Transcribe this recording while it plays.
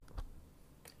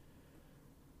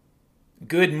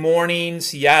Good morning,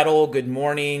 Seattle. Good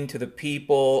morning to the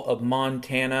people of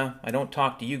Montana. I don't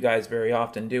talk to you guys very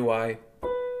often, do I?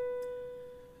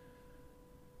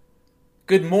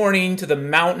 Good morning to the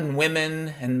mountain women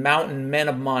and mountain men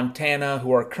of Montana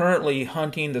who are currently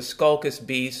hunting the skulkus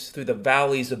beasts through the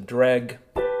valleys of Dreg.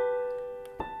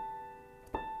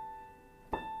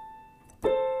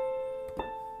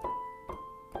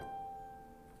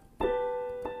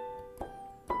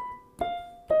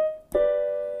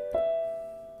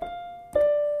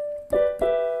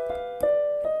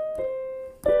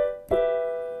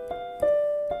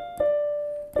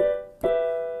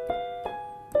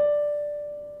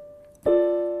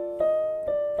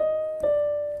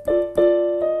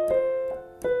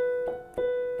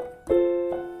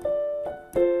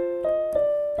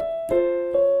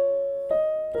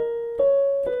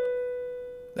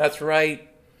 That's right.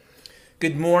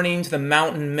 Good morning to the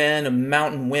mountain men and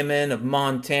mountain women of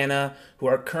Montana who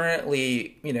are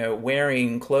currently,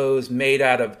 wearing clothes made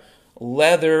out of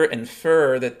leather and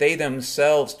fur that they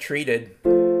themselves treated.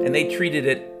 And they treated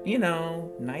it,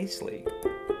 nicely.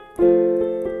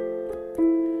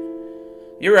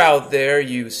 You're out there,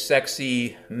 you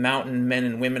sexy mountain men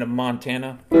and women of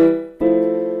Montana,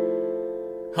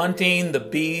 hunting the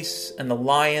beasts and the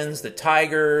lions, the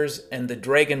tigers and the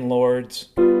dragon lords,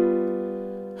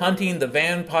 hunting the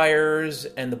vampires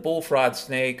and the bullfrog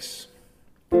snakes.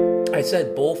 I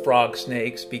said bullfrog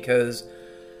snakes because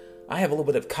I have a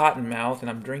little bit of cotton mouth and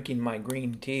I'm drinking my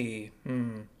green tea.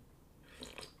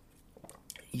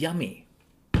 Yummy.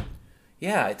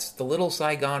 Yeah, it's the Little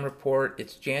Saigon Report.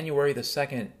 It's January the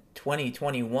 2nd,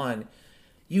 2021.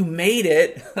 You made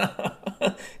it.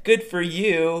 Good for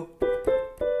you.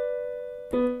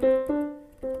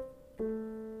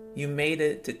 You made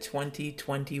it to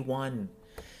 2021.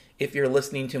 If you're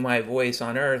listening to my voice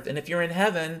on earth, and if you're in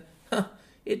heaven,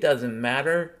 it doesn't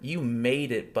matter. You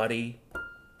made it, buddy.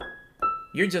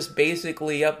 You're just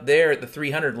basically up there at the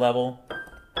 300 level,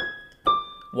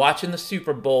 watching the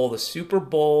Super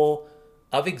Bowl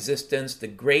of existence, the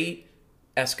great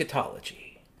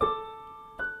eschatology.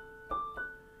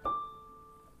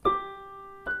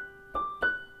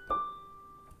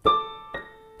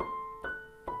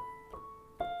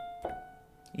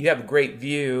 You have a great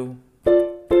view.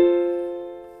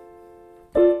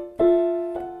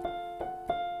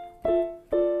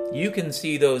 You can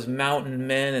see those mountain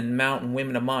men and mountain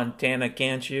women of Montana,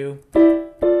 can't you?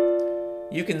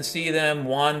 You can see them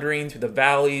wandering through the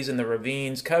valleys and the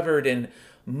ravines, covered in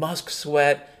musk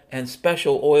sweat and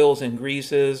special oils and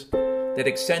greases that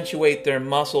accentuate their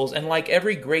muscles. And like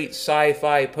every great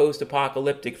sci-fi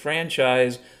post-apocalyptic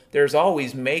franchise, there's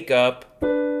always makeup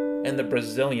and the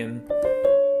Brazilian.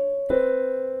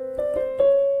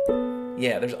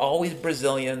 Yeah, there's always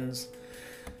Brazilians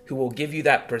who will give you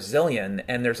that Brazilian,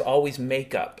 and there's always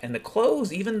makeup. And the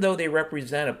clothes, even though they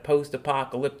represent a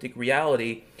post-apocalyptic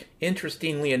reality,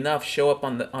 interestingly enough, show up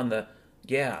on the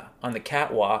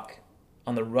catwalk,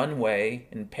 on the runway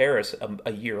in Paris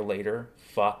a year later.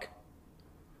 Fuck.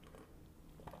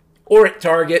 Or at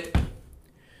Target.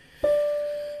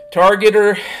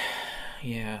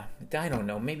 I don't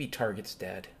know, maybe Target's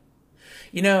dead.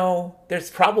 There's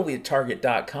probably a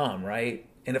Target.com, right?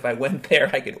 And if I went there,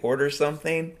 I could order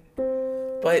something.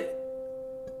 But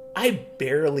I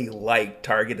barely liked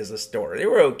Target as a store. They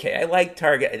were okay. I liked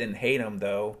Target. I didn't hate them,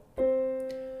 though.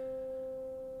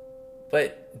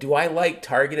 But do I like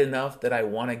Target enough that I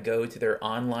want to go to their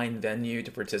online venue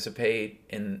to participate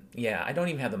in? Yeah, I don't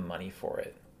even have the money for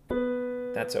it.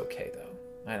 That's okay, though.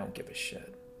 I don't give a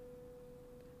shit.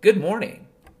 Good morning.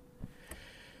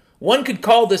 One could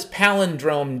call this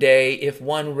palindrome day if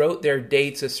one wrote their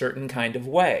dates a certain kind of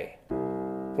way.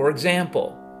 For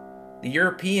example, the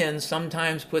Europeans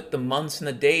sometimes put the months and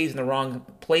the days in the wrong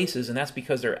places, and that's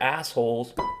because they're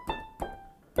assholes.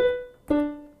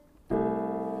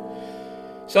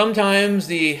 Sometimes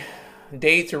the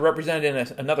dates are represented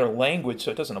in another language, so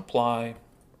it doesn't apply.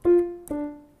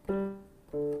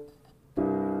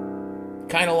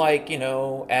 Kind of like,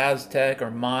 Aztec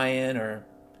or Mayan or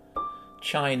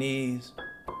Chinese,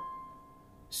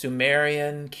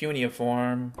 Sumerian,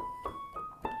 cuneiform.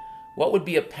 What would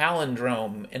be a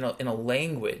palindrome in a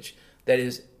language that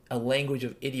is a language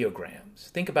of ideograms?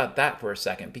 Think about that for a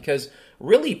second, because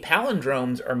really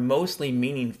palindromes are mostly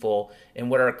meaningful in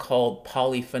what are called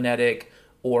polyphonetic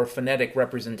or phonetic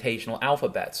representational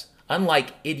alphabets,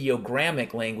 unlike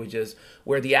ideogrammic languages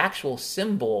where the actual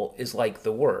symbol is like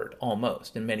the word,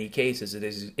 almost. In many cases, it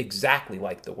is exactly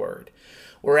like the word.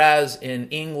 Whereas in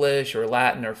English or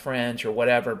Latin or French or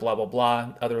whatever, blah, blah,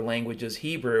 blah, other languages,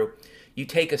 Hebrew, you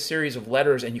take a series of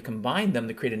letters and you combine them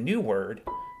to create a new word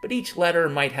But each letter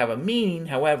might have a meaning.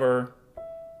 However,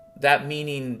 that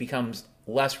meaning becomes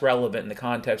less relevant in the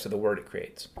context of the word it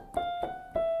creates.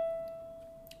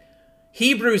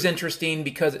 Hebrew is interesting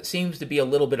because it seems to be a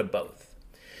little bit of both.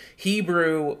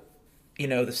 Hebrew,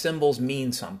 the symbols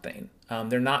mean something.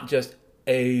 They're not just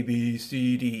A, B,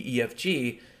 C, D, E, F,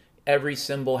 G. Every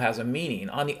symbol has a meaning.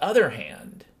 On the other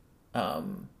hand,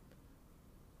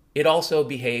 it also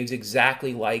behaves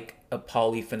exactly like a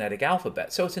polyphonetic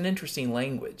alphabet. So it's an interesting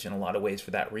language in a lot of ways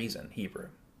for that reason, Hebrew.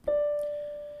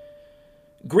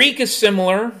 Greek is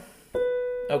similar,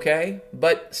 okay?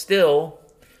 But still,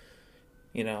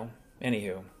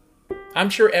 anywho. I'm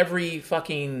sure every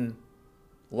fucking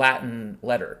Latin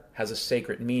letter has a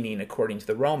sacred meaning according to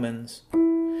the Romans.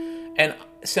 And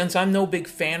since I'm no big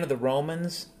fan of the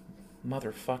Romans,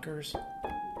 motherfuckers,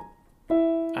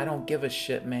 I don't give a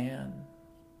shit, man.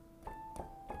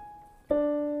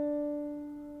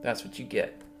 That's what you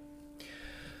get.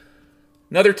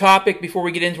 Another topic before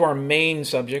we get into our main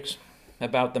subjects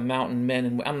about the mountain men,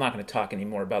 and I'm not going to talk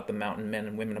anymore about the mountain men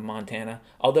and women of Montana,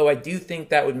 although I do think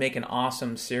that would make an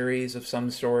awesome series of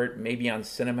some sort, maybe on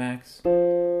Cinemax.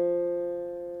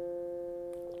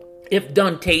 If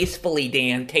done tastefully,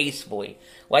 Dan, tastefully.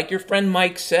 Like your friend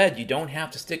Mike said, you don't have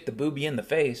to stick the boobie in the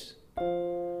face.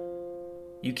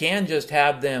 You can just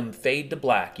have them fade to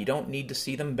black. You don't need to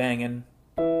see them banging.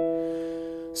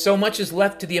 So much is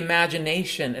left to the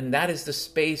imagination, and that is the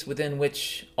space within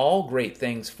which all great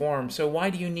things form. So why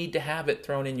do you need to have it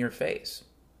thrown in your face?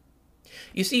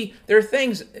 You see, there are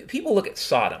things, people look at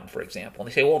Sodom, for example, and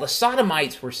they say, well, the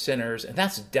Sodomites were sinners, and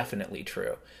that's definitely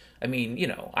true. I mean,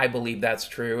 I believe that's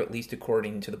true, at least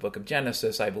according to the book of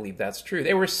Genesis, I believe that's true.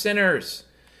 They were sinners.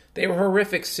 They were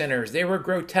horrific sinners. They were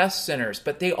grotesque sinners,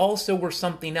 but they also were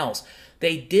something else.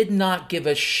 They did not give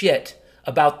a shit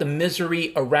about the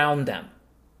misery around them.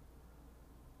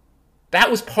 That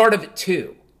was part of it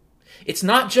too. It's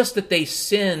not just that they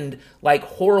sinned like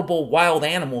horrible wild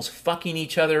animals fucking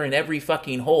each other in every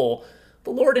fucking hole.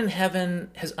 The Lord in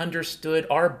heaven has understood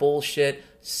our bullshit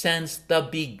since the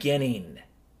beginning.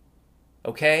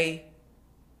 Okay?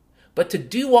 But to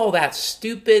do all that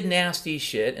stupid, nasty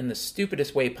shit in the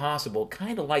stupidest way possible,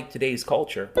 kind of like today's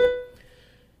culture,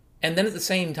 and then at the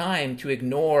same time to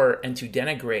ignore and to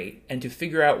denigrate and to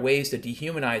figure out ways to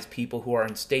dehumanize people who are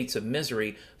in states of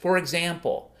misery. For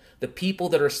example, the people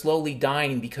that are slowly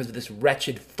dying because of this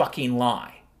wretched fucking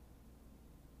lie.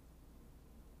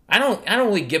 I don't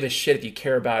really give a shit if you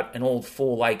care about an old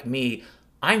fool like me.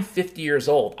 I'm 50 years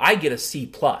old. I get a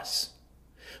C+.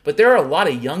 But there are a lot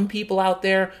of young people out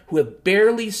there who have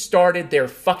barely started their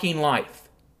fucking life.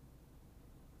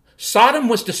 Sodom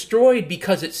was destroyed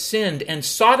because it sinned, and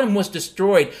Sodom was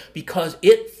destroyed because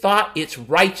it thought its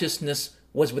righteousness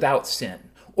was without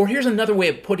sin. Or here's another way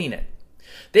of putting it.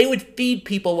 They would feed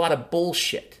people a lot of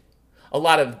bullshit, a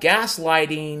lot of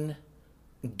gaslighting,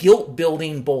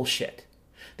 guilt-building bullshit.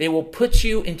 They will put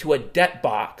you into a debt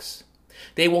box.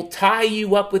 They will tie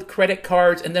you up with credit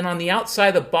cards, and then on the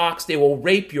outside of the box, they will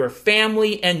rape your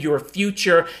family and your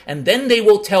future, and then they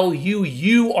will tell you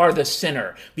you are the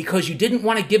sinner because you didn't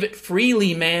want to give it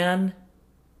freely, man.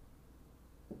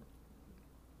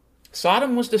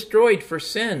 Sodom was destroyed for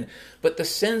sin, but the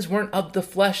sins weren't of the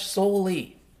flesh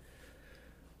solely.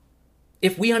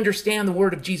 If we understand the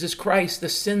word of Jesus Christ, the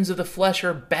sins of the flesh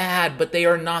are bad, but they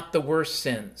are not the worst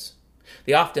sins.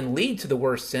 They often lead to the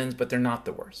worst sins, but they're not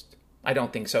the worst. I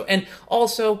don't think so. And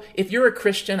also, if you're a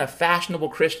Christian, a fashionable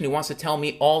Christian who wants to tell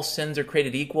me all sins are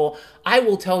created equal, I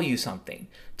will tell you something.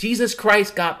 Jesus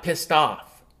Christ got pissed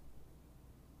off.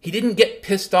 He didn't get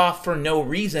pissed off for no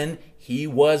reason. He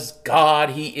was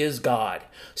God. He is God.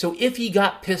 So if he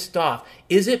got pissed off,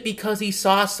 is it because he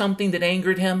saw something that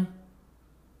angered him?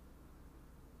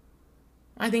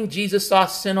 I think Jesus saw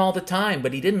sin all the time,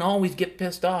 but he didn't always get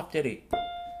pissed off, did he?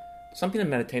 Something to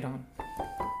meditate on.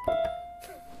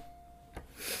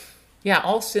 Yeah,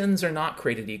 all sins are not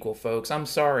created equal, folks. I'm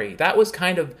sorry. That's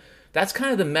kind of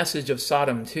the message of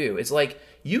Sodom too. It's like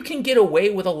you can get away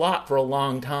with a lot for a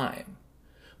long time.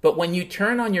 But when you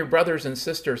turn on your brothers and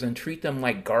sisters and treat them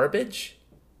like garbage,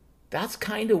 that's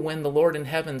kind of when the Lord in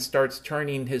heaven starts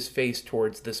turning his face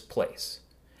towards this place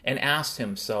and asks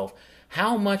himself,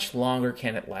 how much longer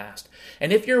can it last?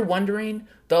 And if you're wondering,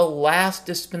 the last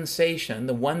dispensation,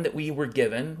 the one that we were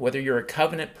given, whether you're a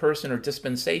covenant person or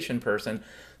dispensation person,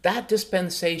 that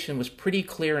dispensation was pretty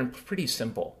clear and pretty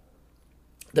simple.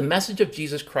 The message of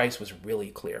Jesus Christ was really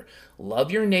clear.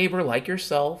 Love your neighbor like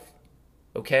yourself,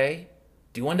 okay?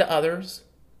 Do unto others.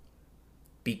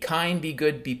 Be kind, be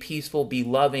good, be peaceful, be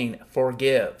loving,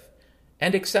 forgive,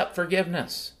 and accept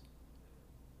forgiveness.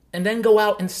 And then go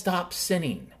out and stop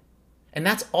sinning. And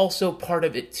that's also part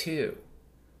of it too.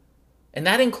 And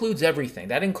that includes everything.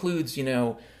 That includes,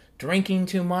 drinking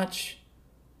too much,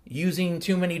 using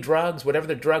too many drugs, whatever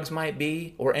the drugs might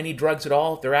be, or any drugs at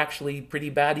all if they're actually pretty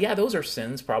bad. Yeah, those are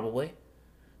sins probably.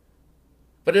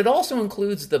 But it also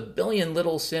includes the billion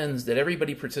little sins that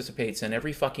everybody participates in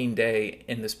every fucking day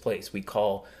in this place we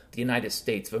call the United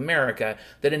States of America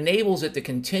that enables it to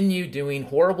continue doing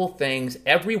horrible things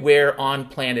everywhere on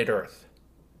planet Earth.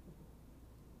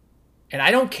 And I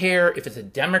don't care if it's a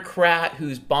Democrat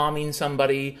who's bombing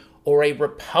somebody or a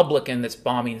Republican that's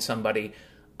bombing somebody.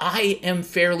 I am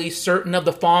fairly certain of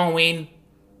the following.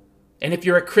 And if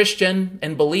you're a Christian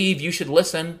and believe, you should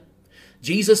listen.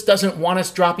 Jesus doesn't want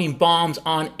us dropping bombs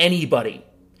on anybody.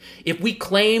 If we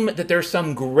claim that there's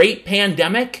some great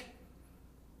pandemic,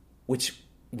 which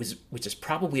is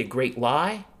probably a great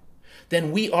lie,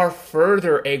 then we are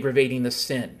further aggravating the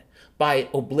sin by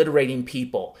obliterating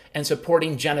people and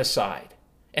supporting genocide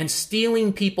and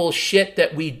stealing people's shit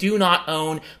that we do not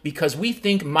own because we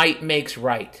think might makes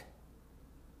right.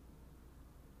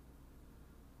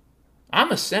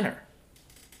 I'm a sinner.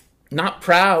 Not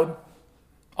proud,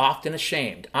 often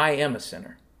ashamed. I am a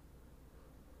sinner.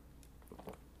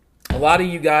 A lot of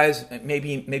you guys,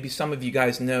 maybe some of you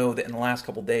guys know that in the last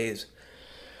couple days,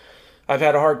 I've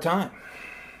had a hard time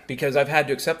because I've had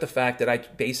to accept the fact that I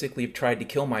basically have tried to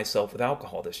kill myself with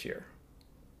alcohol this year.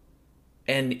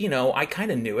 And, I kind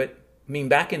of knew it. I mean,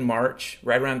 back in March,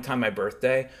 right around the time of my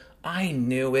birthday, I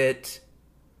knew it.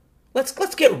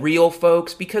 Let's get real,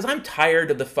 folks, because I'm tired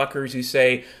of the fuckers who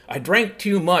say, I drank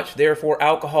too much, therefore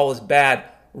alcohol is bad.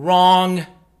 Wrong.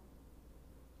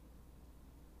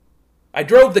 I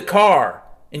drove the car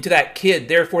into that kid,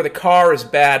 therefore the car is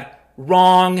bad.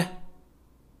 Wrong.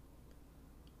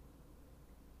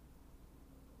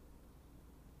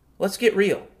 Let's get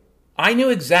real. I knew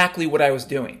exactly what I was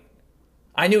doing.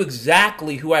 I knew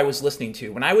exactly who I was listening to.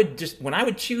 When I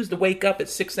would choose to wake up at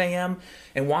 6 a.m.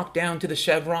 and walk down to the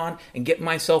Chevron and get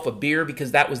myself a beer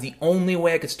because that was the only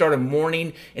way I could start a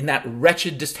morning in that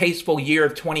wretched, distasteful year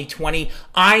of 2020,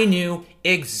 I knew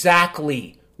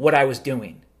exactly what I was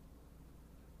doing.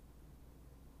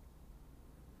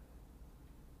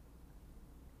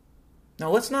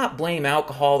 Now, let's not blame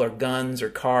alcohol or guns or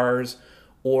cars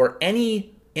or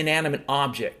any inanimate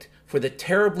object for the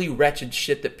terribly wretched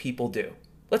shit that people do.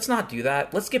 Let's not do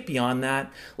that. Let's get beyond that.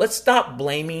 Let's stop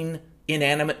blaming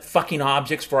inanimate fucking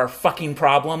objects for our fucking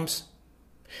problems.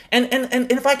 And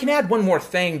if I can add one more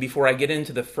thing before I get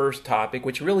into the first topic,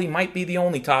 which really might be the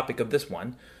only topic of this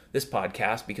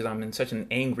podcast, because I'm in such an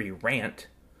angry rant.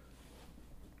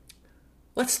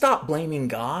 Let's stop blaming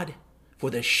God for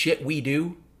the shit we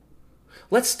do.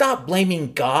 Let's stop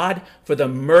blaming God for the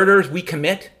murders we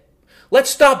commit. Let's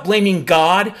stop blaming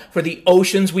God for the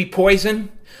oceans we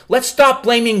poison. Let's stop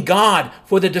blaming God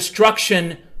for the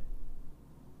destruction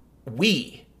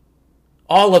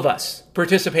all of us,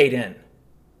 participate in.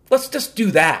 Let's just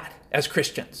do that as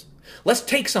Christians. Let's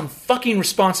take some fucking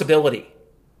responsibility.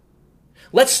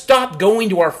 Let's stop going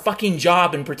to our fucking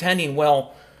job and pretending,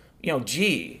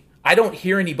 I don't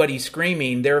hear anybody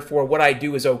screaming, therefore what I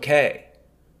do is okay.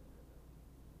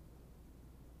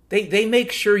 They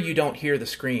make sure you don't hear the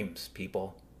screams,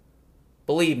 people.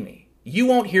 Believe me, you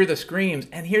won't hear the screams.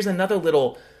 And here's another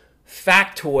little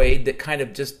factoid that kind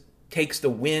of just takes the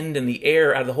wind and the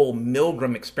air out of the whole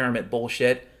Milgram experiment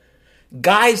bullshit.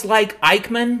 Guys like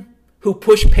Eichmann, who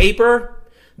push paper,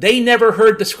 they never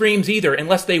heard the screams either,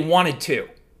 unless they wanted to.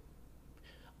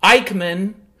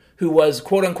 Eichmann, who was,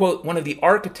 quote unquote, one of the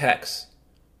architects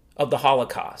of the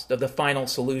Holocaust, of the final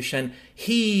solution,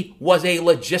 he was a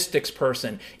logistics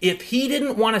person. If he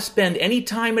didn't want to spend any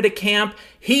time at a camp,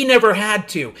 he never had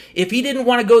to. If he didn't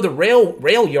want to go to the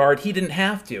rail yard, he didn't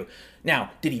have to.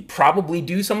 Now, did he probably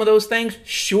do some of those things?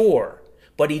 Sure.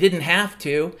 But he didn't have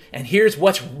to. And here's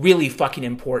what's really fucking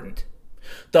important.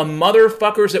 The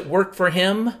motherfuckers that worked for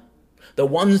him, the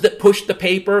ones that pushed the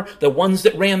paper, the ones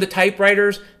that ran the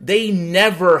typewriters, they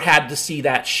never had to see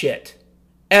that shit.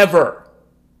 Ever.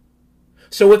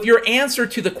 So if your answer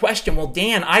to the question, well,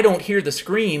 Dan, I don't hear the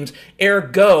screams,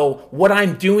 ergo, what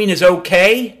I'm doing is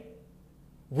okay?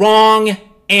 Wrong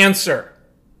answer.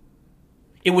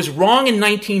 It was wrong in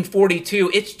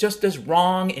 1942. It's just as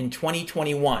wrong in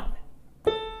 2021.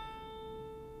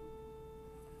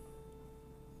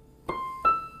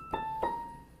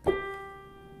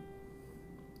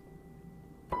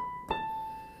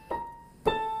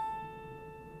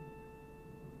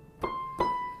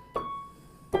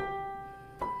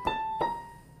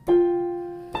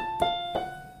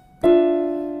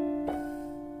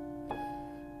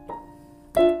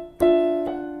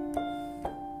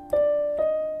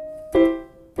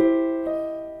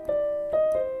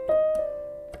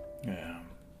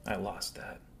 lost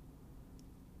that.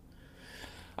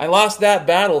 I lost that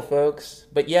battle, folks.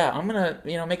 But yeah, I'm going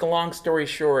to, make a long story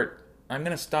short, I'm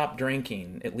going to stop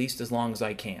drinking at least as long as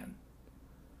I can.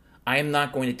 I am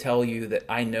not going to tell you that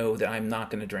I know that I'm not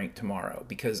going to drink tomorrow,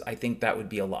 because I think that would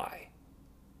be a lie.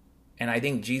 And I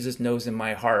think Jesus knows in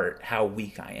my heart how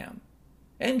weak I am.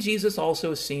 And Jesus also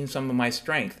has seen some of my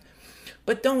strength.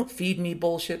 But don't feed me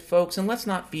bullshit, folks, and let's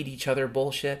not feed each other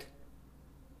bullshit.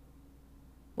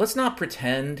 Let's not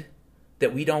pretend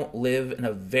that we don't live in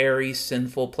a very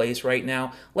sinful place right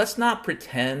now. Let's not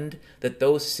pretend that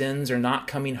those sins are not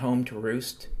coming home to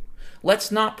roost.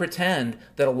 Let's not pretend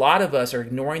that a lot of us are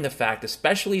ignoring the fact,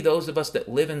 especially those of us that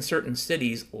live in certain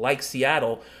cities like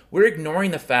Seattle, we're ignoring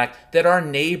the fact that our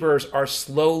neighbors are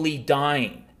slowly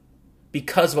dying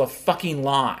because of a fucking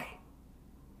lie.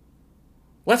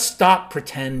 Let's stop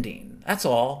pretending. That's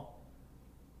all.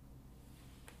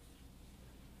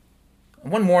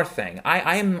 One more thing.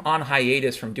 I am on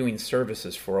hiatus from doing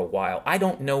services for a while. I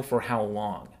don't know for how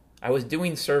long. I was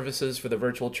doing services for the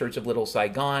Virtual Church of Little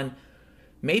Saigon.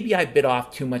 Maybe I bit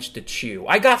off too much to chew.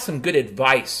 I got some good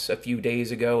advice a few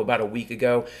days ago, about a week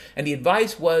ago, and the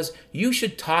advice was, you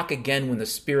should talk again when the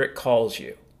Spirit calls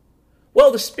you.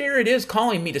 Well, the Spirit is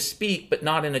calling me to speak, but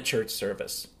not in a church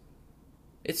service.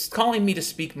 It's calling me to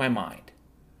speak my mind.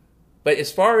 But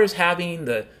as far as having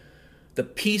the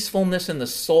peacefulness in the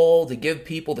soul to give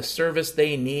people the service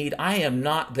they need, I am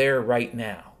not there right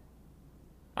now.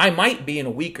 I might be in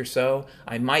a week or so,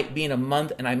 I might be in a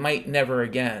month, and I might never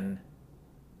again.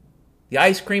 The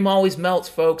ice cream always melts,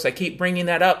 folks. I keep bringing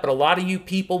that up, but a lot of you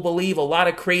people believe a lot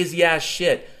of crazy ass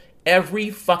shit. Every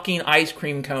fucking ice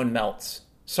cream cone melts.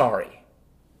 Sorry.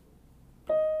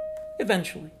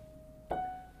 Eventually.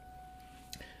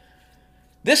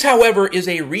 This, however, is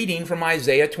a reading from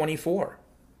Isaiah 24.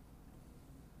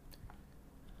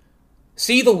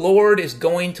 See, the Lord is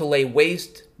going to lay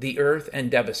waste the earth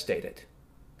and devastate it.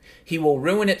 He will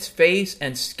ruin its face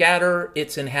and scatter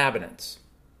its inhabitants.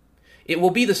 It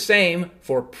will be the same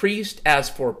for priest as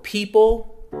for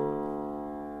people,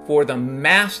 for the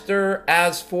master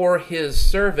as for his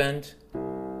servant,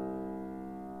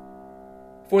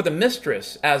 for the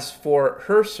mistress as for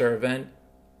her servant,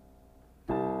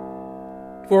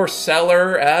 for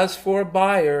seller as for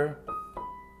buyer,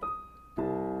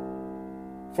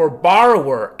 for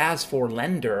borrower as for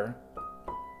lender,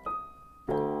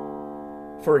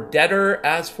 for debtor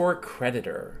as for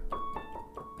creditor.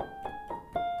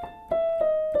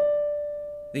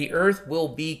 The earth will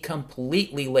be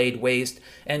completely laid waste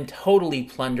and totally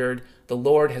plundered. The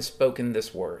Lord has spoken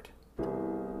this word.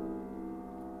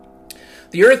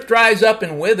 The earth dries up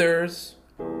and withers.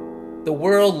 The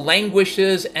world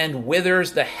languishes and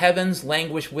withers. The heavens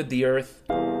languish with the earth.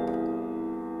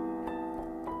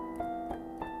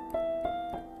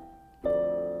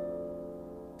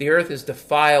 The earth is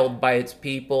defiled by its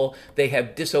people. They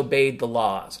have disobeyed the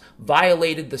laws,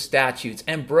 violated the statutes,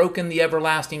 and broken the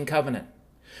everlasting covenant.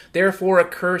 Therefore a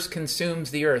curse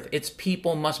consumes the earth. Its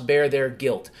people must bear their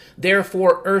guilt.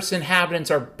 Therefore earth's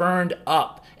inhabitants are burned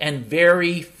up, and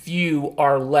very few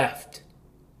are left.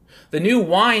 The new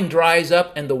wine dries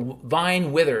up, and the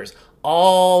vine withers.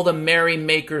 All the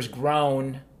merrymakers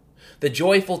groan. The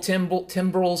joyful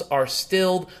timbrels are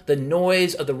stilled. The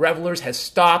noise of the revelers has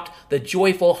stopped. The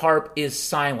joyful harp is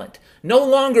silent. No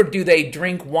longer do they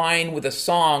drink wine with a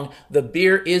song. The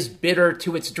beer is bitter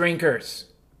to its drinkers.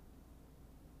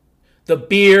 The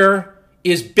beer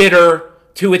is bitter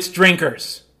to its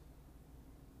drinkers.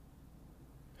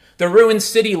 The ruined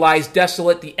city lies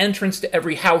desolate. The entrance to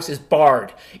every house is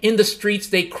barred. In the streets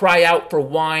they cry out for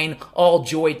wine. All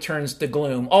joy turns to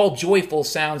gloom. All joyful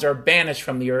sounds are banished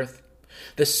from the earth.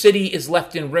 The city is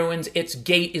left in ruins. Its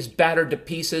gate is battered to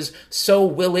pieces. So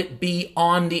will it be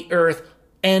on the earth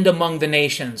and among the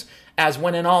nations, as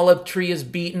when an olive tree is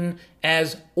beaten,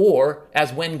 as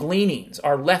when gleanings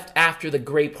are left after the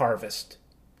grape harvest.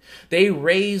 They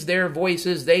raise their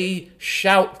voices, they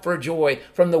shout for joy.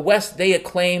 From the west they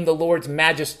acclaim the Lord's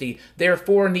majesty.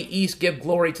 Therefore in the east give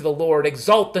glory to the Lord.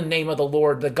 Exalt the name of the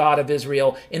Lord, the God of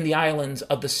Israel, in the islands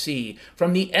of the sea.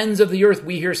 From the ends of the earth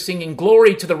we hear singing,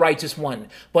 glory to the righteous one.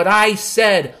 But I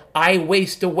said, I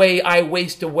waste away,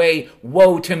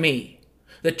 woe to me.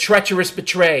 The treacherous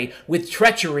betray, with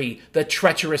treachery the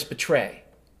treacherous betray.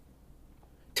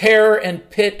 Terror and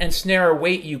pit and snare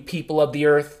await you, people of the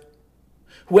earth.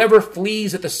 Whoever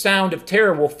flees at the sound of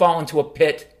terror will fall into a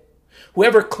pit.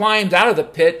 Whoever climbs out of the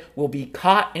pit will be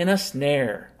caught in a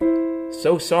snare.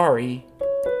 So sorry.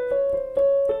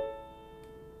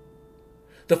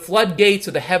 The floodgates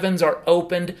of the heavens are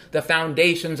opened, the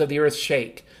foundations of the earth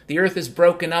shake. The earth is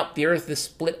broken up. The earth is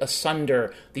split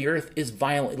asunder. The earth is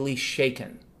violently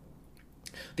shaken.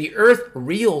 The earth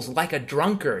reels like a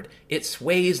drunkard. It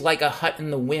sways like a hut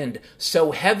in the wind.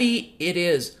 So heavy it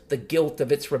is, the guilt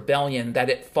of its rebellion, that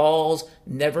it falls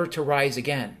never to rise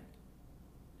again.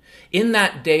 In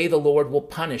that day the Lord will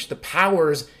punish the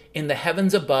powers in the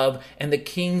heavens above and the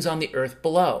kings on the earth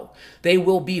below. They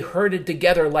will be herded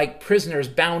together like prisoners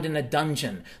bound in a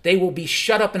dungeon. They will be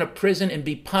shut up in a prison and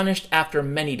be punished after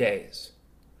many days.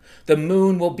 The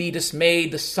moon will be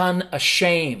dismayed, the sun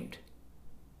ashamed.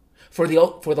 For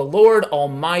the Lord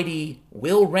Almighty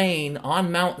will reign on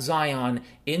Mount Zion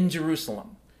in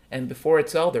Jerusalem and before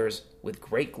its elders with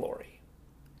great glory.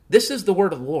 This is the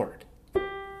word of the Lord.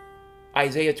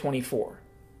 Isaiah 24.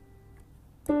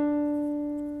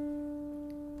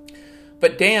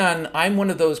 But Dan, I'm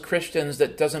one of those Christians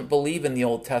that doesn't believe in the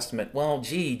Old Testament. Well,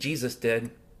 gee, Jesus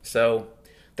did. So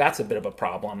that's a bit of a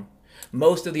problem.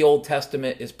 Most of the Old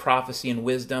Testament is prophecy and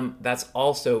wisdom. That's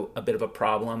also a bit of a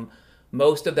problem.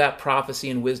 Most of that prophecy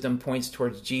and wisdom points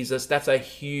towards Jesus. That's a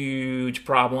huge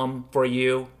problem for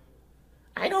you.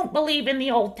 I don't believe in the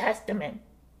Old Testament.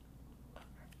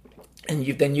 And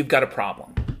then you've got a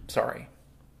problem. Sorry.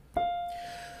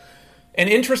 An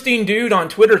interesting dude on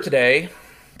Twitter today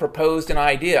proposed an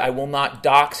idea. I will not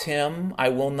dox him. I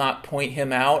will not point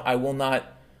him out. I will not,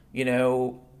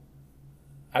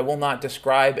 I will not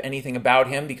describe anything about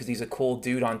him because he's a cool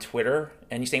dude on Twitter.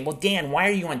 And you're saying, well, Dan, why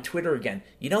are you on Twitter again?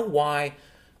 You know why?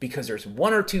 Because there's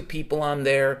one or two people on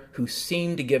there who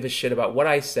seem to give a shit about what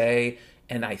I say,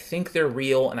 and I think they're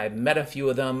real, and I've met a few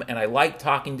of them, and I like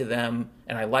talking to them,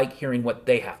 and I like hearing what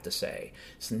they have to say.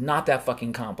 It's not that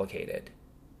fucking complicated.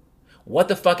 What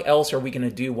the fuck else are we going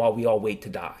to do while we all wait to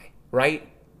die, right?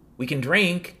 We can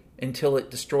drink until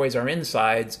it destroys our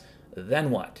insides. Then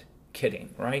what?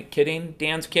 Kidding, right? Kidding?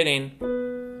 Dan's kidding.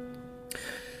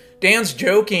 Dan's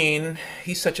joking.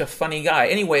 He's such a funny guy.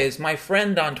 Anyways, my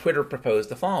friend on Twitter proposed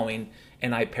the following,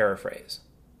 and I paraphrase.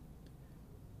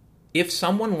 If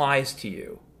someone lies to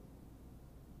you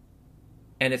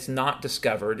and it's not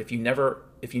discovered, if you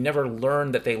never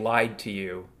learn that they lied to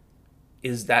you,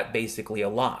 is that basically a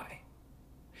lie?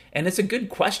 And it's a good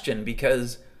question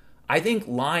because I think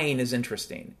lying is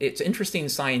interesting. It's interesting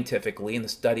scientifically in the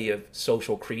study of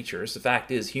social creatures. The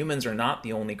fact is, humans are not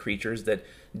the only creatures that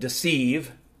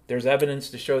deceive. There's evidence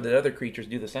to show that other creatures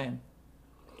do the same.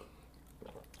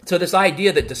 So this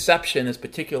idea that deception is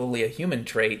particularly a human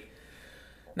trait,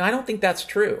 now I don't think that's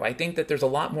true. I think that there's a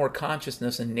lot more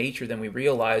consciousness in nature than we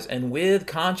realize. And with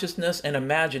consciousness and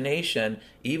imagination,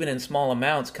 even in small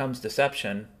amounts, comes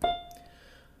deception.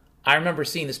 I remember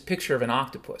seeing this picture of an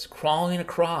octopus crawling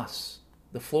across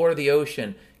the floor of the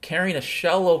ocean, carrying a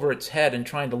shell over its head and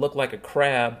trying to look like a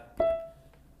crab,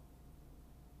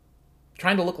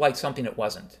 trying to look like something it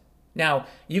wasn't. Now,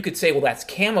 you could say, well, that's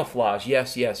camouflage.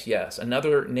 Yes, yes, yes.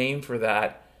 Another name for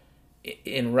that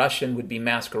in Russian would be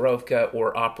maskirovka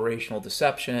or operational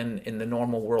deception in the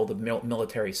normal world of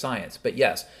military science. But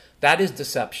yes, that is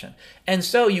deception. And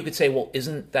so you could say, well,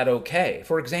 isn't that okay?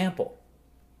 For example,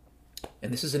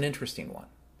 and this is an interesting one.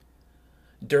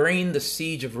 During the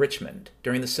siege of Richmond,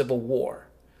 during the Civil War,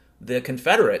 the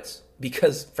Confederates,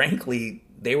 because frankly,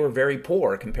 they were very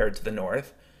poor compared to the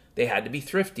North, they had to be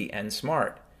thrifty and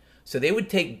smart. So they would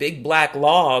take big black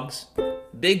logs,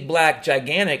 big black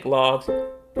gigantic logs,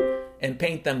 and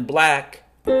paint them black.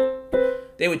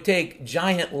 They would take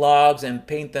giant logs and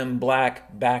paint them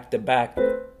black back to back.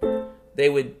 They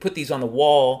would put these on the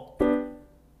wall,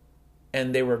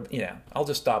 and they were, I'll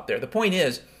just stop there. The point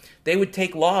is, they would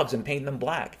take logs and paint them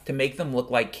black to make them look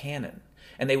like cannon.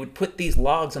 And they would put these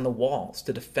logs on the walls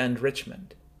to defend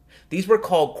Richmond. These were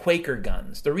called Quaker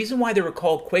guns. The reason why they were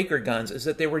called Quaker guns is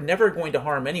that they were never going to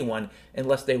harm anyone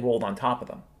unless they rolled on top of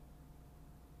them.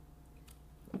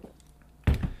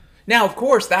 Now, of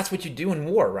course, that's what you do in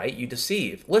war, right? You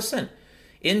deceive. Listen,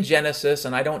 in Genesis,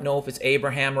 and I don't know if it's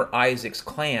Abraham or Isaac's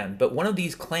clan, but one of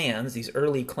these clans, these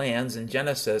early clans in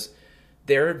Genesis,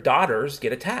 their daughters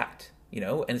get attacked.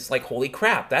 And it's like, holy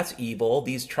crap, that's evil,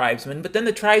 these tribesmen. But then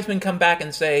the tribesmen come back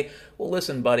and say, well,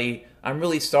 listen, buddy, I'm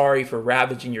really sorry for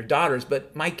ravaging your daughters,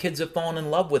 but my kids have fallen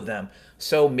in love with them,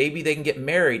 so maybe they can get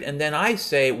married. And then I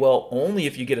say, well, only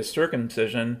if you get a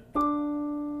circumcision,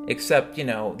 except,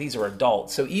 these are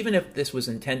adults. So even if this was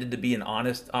intended to be an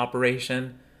honest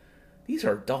operation, these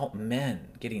are adult men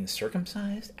getting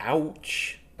circumcised?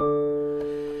 Ouch.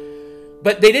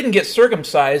 But they didn't get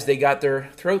circumcised, they got their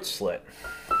throats slit.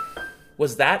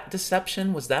 Was that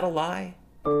deception? Was that a lie?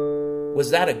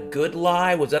 Was that a good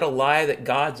lie? Was that a lie that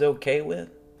God's okay with?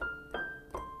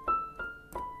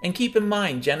 And keep in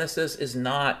mind, Genesis is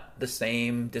not the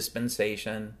same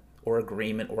dispensation or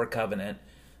agreement or covenant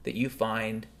that you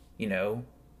find,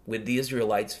 with the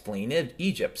Israelites fleeing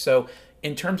Egypt. So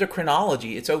in terms of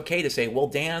chronology, it's okay to say, well,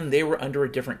 Dan, they were under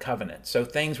a different covenant, so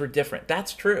things were different.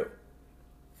 That's true.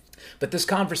 But this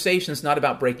conversation is not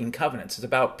about breaking covenants. It's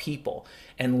about people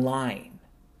and lying.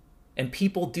 And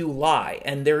people do lie.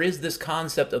 And there is this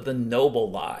concept of the noble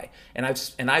lie. And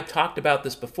I've talked about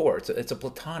this before. It's a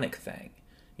Platonic thing.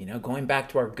 Going back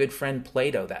to our good friend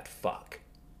Plato, that fuck.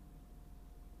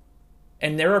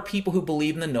 And there are people who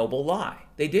believe in the noble lie.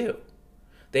 They do.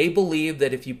 They believe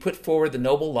that if you put forward the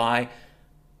noble lie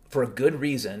for a good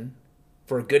reason,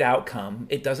 for a good outcome,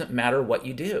 it doesn't matter what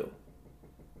you do.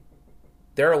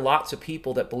 There are lots of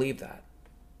people that believe that.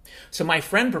 So my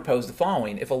friend proposed the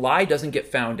following: if a lie doesn't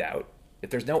get found out, if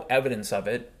there's no evidence of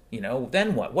it,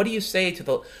 then what? What do you say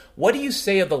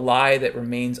of the lie that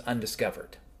remains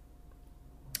undiscovered?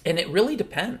 And it really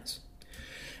depends.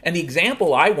 And the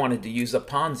example I wanted to use is a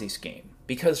Ponzi scheme,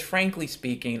 because frankly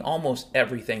speaking, almost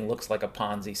everything looks like a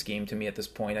Ponzi scheme to me at this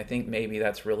point. I think maybe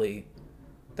that's what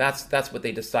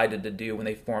they decided to do when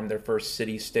they formed their first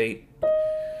city-state.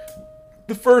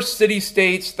 The first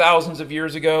city-states thousands of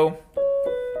years ago,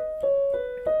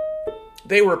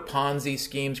 they were Ponzi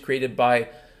schemes created by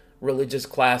religious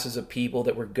classes of people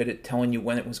that were good at telling you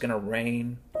when it was going to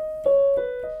rain.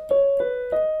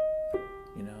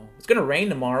 It's going to rain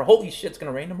tomorrow. Holy shit, it's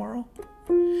going to rain tomorrow?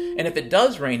 And if it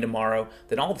does rain tomorrow,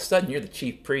 then all of a sudden you're the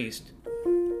chief priest.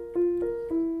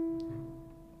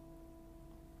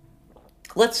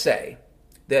 Let's say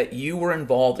that you were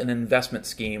involved in an investment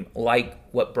scheme like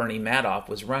what Bernie Madoff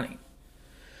was running.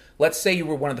 Let's say you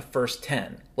were one of the first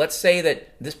 10. Let's say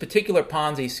that this particular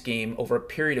Ponzi scheme over a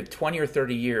period of 20 or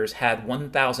 30 years had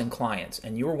 1,000 clients,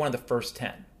 and you were one of the first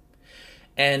 10.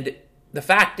 And the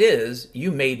fact is,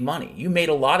 you made money. You made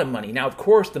a lot of money. Now, of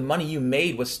course, the money you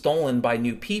made was stolen by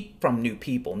from new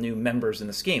people, new members in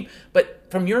the scheme. But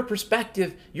from your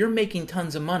perspective, you're making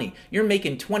tons of money. You're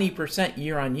making 20%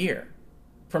 year on year.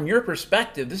 From your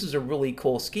perspective, this is a really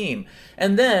cool scheme.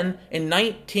 And then in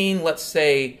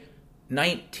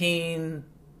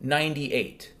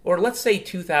 1998, or let's say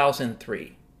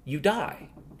 2003, you die.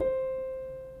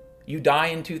 You die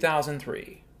in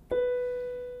 2003.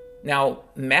 Now,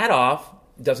 Madoff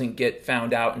doesn't get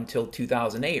found out until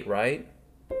 2008, right?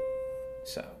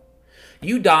 So,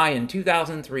 you die in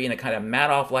 2003 in a kind of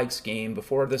Madoff-like scheme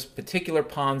before this particular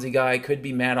Ponzi guy, could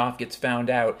be Madoff, gets found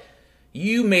out.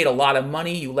 You made a lot of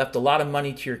money. You left a lot of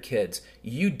money to your kids.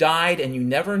 You died and you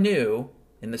never knew,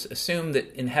 and this assume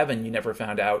that in heaven you never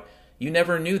found out, you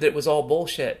never knew that it was all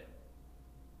bullshit.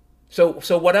 So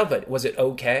what of it? Was it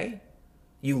okay?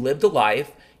 You lived a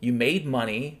life. You made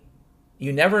money.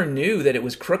 You never knew that it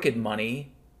was crooked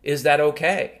money. Is that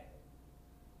okay?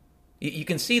 You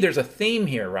can see there's a theme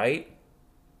here, right?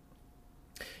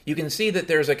 You can see that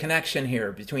there's a connection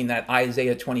here between that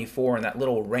Isaiah 24 and that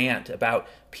little rant about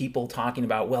people talking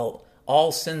about, well,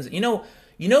 all sins. You know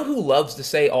who loves to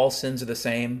say all sins are the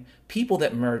same? People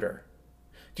that murder.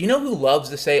 Do you know who loves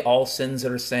to say all sins are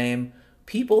the same?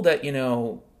 People that,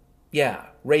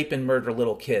 rape and murder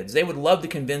little kids. They would love to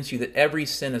convince you that every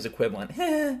sin is equivalent.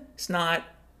 It's not.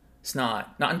 It's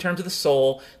not. Not in terms of the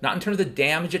soul, not in terms of the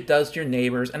damage it does to your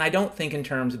neighbors, and I don't think in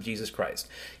terms of Jesus Christ.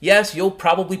 Yes, you'll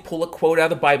probably pull a quote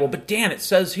out of the Bible, but Dan, it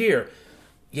says here.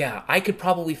 Yeah, I could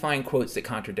probably find quotes that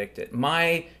contradict it.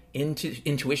 My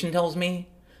intuition tells me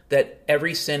that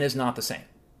every sin is not the same,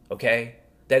 okay?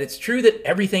 That it's true that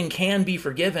everything can be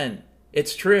forgiven.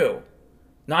 It's true.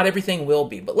 Not everything will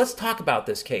be. But let's talk about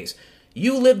this case.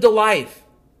 You lived a life.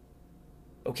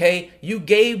 Okay, you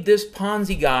gave this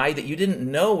Ponzi guy that you didn't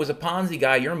know was a Ponzi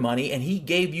guy your money, and he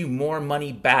gave you more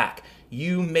money back.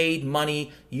 You made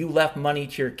money. You left money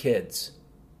to your kids.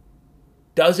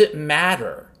 Does it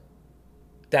matter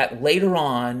that later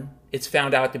on it's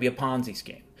found out to be a Ponzi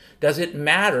scheme? Does it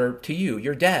matter to you?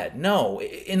 You're dead. No.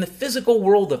 In the physical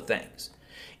world of things,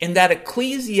 in that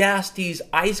Ecclesiastes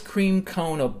ice cream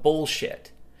cone of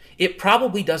bullshit, it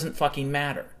probably doesn't fucking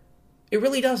matter. It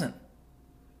really doesn't.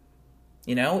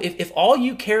 If all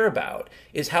you care about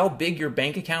is how big your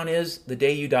bank account is the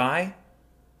day you die,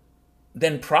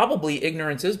 then probably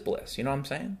ignorance is bliss. You know what I'm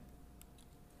saying?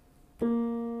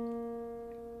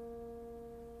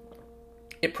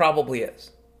 It probably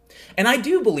is. And I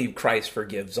do believe Christ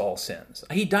forgives all sins.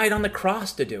 He died on the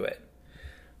cross to do it.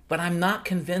 But I'm not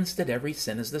convinced that every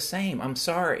sin is the same. I'm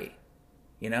sorry.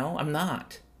 I'm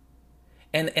not.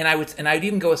 And I'd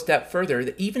even go a step further,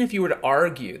 that even if you were to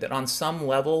argue that on some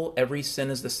level every sin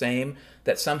is the same,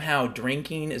 that somehow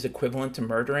drinking is equivalent to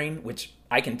murdering, which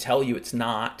I can tell you it's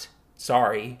not.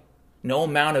 Sorry. No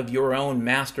amount of your own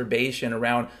masturbation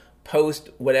around post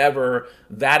whatever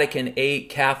Vatican VIII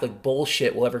Catholic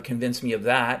bullshit will ever convince me of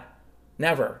that.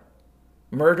 Never.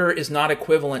 Murder is not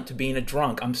equivalent to being a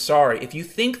drunk. I'm sorry. If you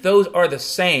think those are the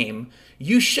same,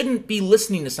 you shouldn't be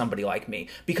listening to somebody like me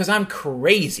because I'm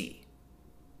crazy.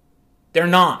 They're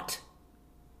not.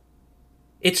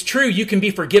 It's true you can be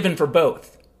forgiven for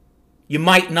both. You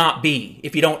might not be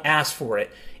if you don't ask for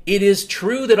it. It is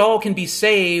true that all can be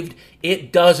saved.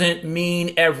 It doesn't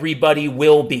mean everybody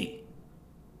will be.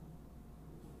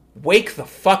 Wake the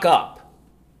fuck up.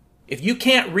 If you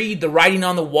can't read the writing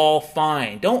on the wall,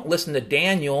 fine. Don't listen to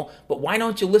Daniel, but why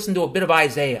don't you listen to a bit of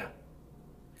Isaiah?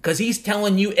 Because he's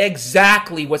telling you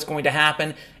exactly what's going to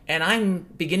happen, and I'm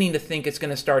beginning to think it's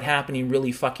going to start happening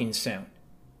really fucking soon.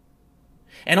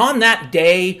 And on that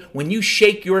day, when you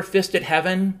shake your fist at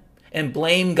heaven and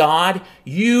blame God,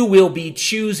 you will be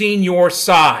choosing your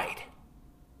side.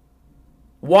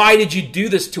 Why did you do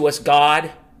this to us,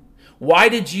 God? Why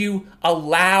did you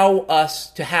allow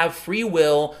us to have free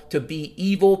will to be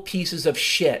evil pieces of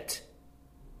shit?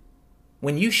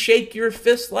 When you shake your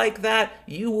fist like that,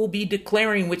 you will be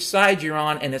declaring which side you're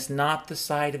on, and it's not the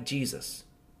side of Jesus.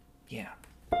 Yeah.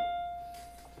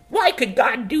 Why could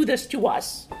God do this to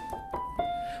us?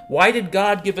 Why did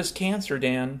God give us cancer,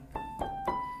 Dan?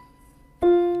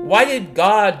 Why did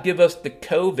God give us the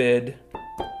COVID?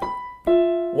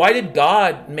 Why did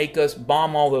God make us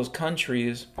bomb all those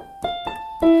countries?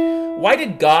 Why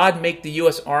did God make the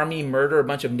U.S. Army murder a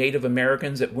bunch of Native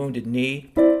Americans at Wounded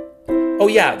Knee? Oh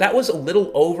yeah, that was a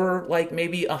little over, like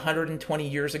maybe 120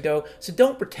 years ago, so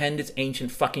don't pretend it's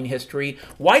ancient fucking history.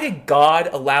 Why did God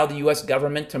allow the U.S.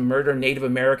 government to murder Native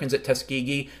Americans at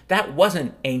Tuskegee? That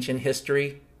wasn't ancient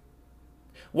history.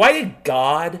 Why did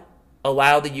God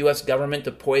allow the U.S. government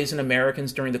to poison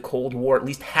Americans during the Cold War, at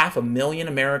least 500,000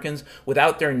 Americans,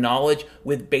 without their knowledge,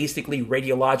 with basically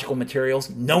radiological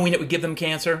materials, knowing it would give them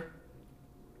cancer?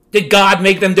 Did God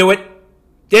make them do it?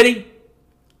 Did he?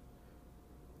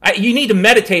 You need to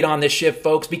meditate on this shit,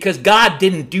 folks, because God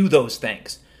didn't do those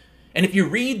things. And if you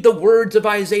read the words of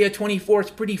Isaiah 24,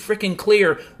 it's pretty freaking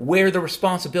clear where the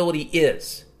responsibility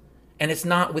is. And it's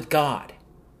not with God.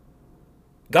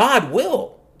 God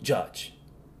will judge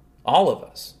all of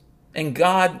us. And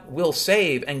God will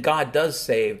save, and God does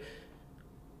save.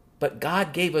 But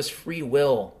God gave us free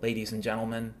will, ladies and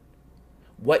gentlemen.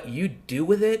 What you do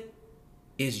with it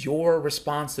is your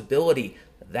responsibility.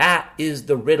 That is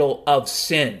the riddle of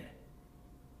sin.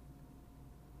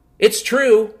 It's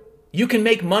true. You can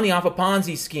make money off a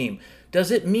Ponzi scheme.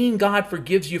 Does it mean God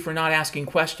forgives you for not asking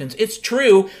questions? It's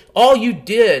true. All you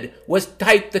did was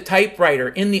type the typewriter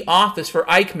in the office for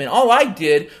Eichmann. All I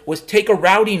did was take a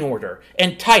routing order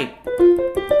and type.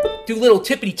 Do little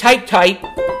tippity type.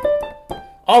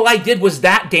 All I did was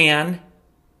that, Dan.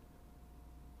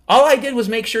 All I did was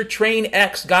make sure train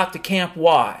X got to Camp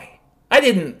Y. I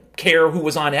didn't care who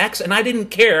was on X, and I didn't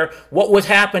care what was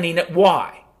happening at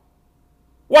Y.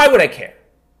 Why would I care?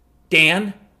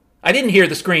 Dan, I didn't hear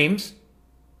the screams.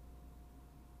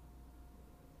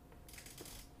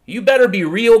 You better be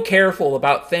real careful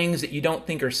about things that you don't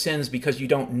think are sins because you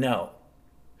don't know.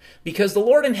 Because the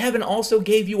Lord in heaven also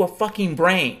gave you a fucking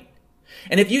brain.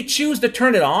 And if you choose to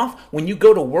turn it off when you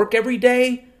go to work every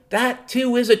day, that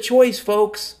too is a choice,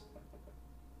 folks.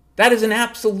 That is an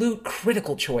absolute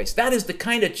critical choice. That is the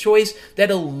kind of choice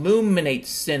that illuminates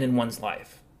sin in one's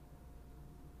life.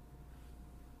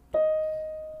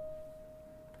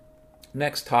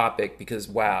 Next topic, because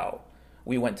wow,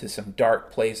 we went to some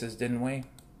dark places, didn't we?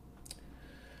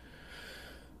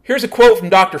 Here's a quote from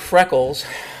Dr. Freckles.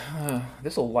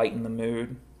 This will lighten the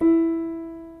mood.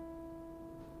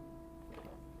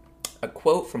 A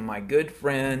quote from my good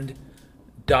friend,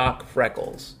 Doc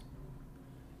Freckles.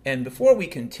 And before we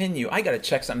continue, I got to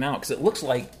check something out because it looks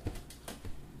like,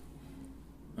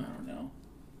 I don't know,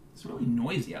 it's really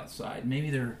noisy outside. Maybe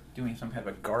they're doing some kind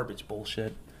of a garbage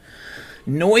bullshit.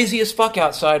 Noisy as fuck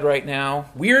outside right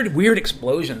now. Weird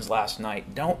explosions last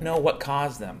night. Don't know what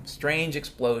caused them. Strange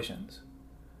explosions.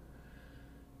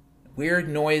 Weird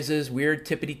noises, weird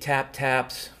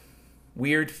tippity-tap-taps,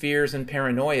 weird fears and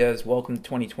paranoias. Welcome to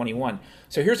 2021.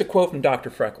 So here's a quote from Dr.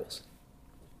 Freckles.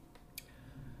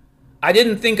 I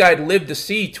didn't think I'd live to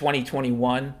see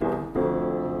 2021.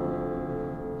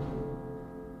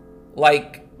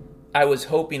 Like I was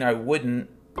hoping I wouldn't.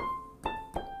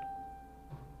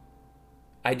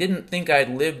 I didn't think I'd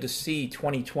live to see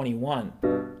 2021.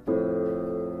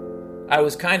 I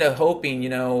was kind of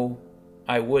hoping,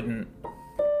 I wouldn't.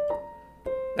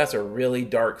 That's a really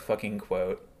dark fucking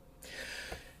quote.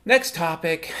 Next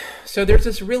topic. So there's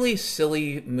this really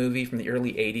silly movie from the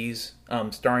early 80s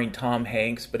starring Tom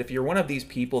Hanks. But if you're one of these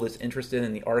people that's interested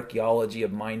in the archaeology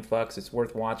of mindfucks, it's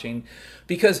worth watching.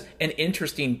 Because an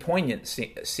interesting, poignant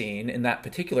scene in that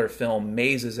particular film,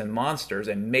 Mazes and Monsters,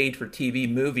 a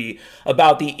made-for-TV movie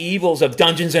about the evils of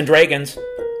Dungeons and Dragons.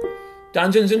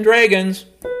 Dungeons and Dragons.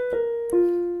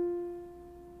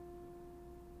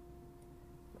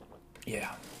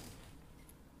 Yeah.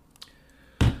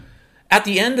 At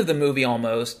the end of the movie,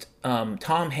 almost,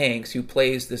 Tom Hanks, who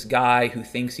plays this guy who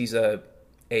thinks he's a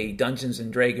Dungeons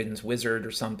and Dragons wizard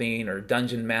or something, or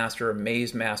dungeon master or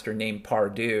maze master named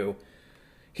Pardue,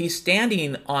 he's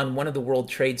standing on one of the World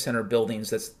Trade Center buildings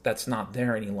that's not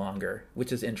there any longer,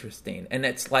 which is interesting. And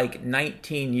it's like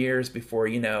 19 years before,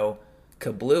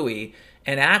 Kablooey.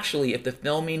 And actually, if the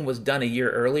filming was done a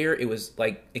year earlier, it was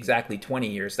like exactly 20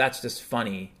 years. That's just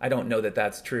funny. I don't know that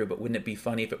that's true, but wouldn't it be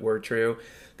funny if it were true?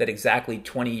 That exactly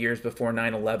 20 years before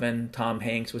 9/11, Tom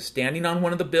Hanks was standing on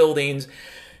one of the buildings,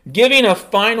 giving a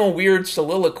final weird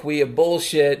soliloquy of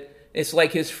bullshit. It's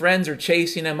like his friends are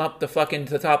chasing him up to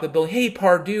the top of the building. Hey,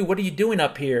 Pardue, what are you doing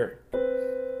up here?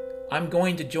 I'm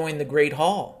going to join the Great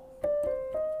Hall.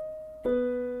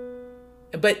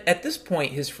 But at this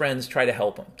point, his friends try to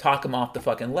help him, talk him off the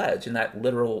fucking ledge in that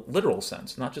literal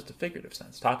sense, not just a figurative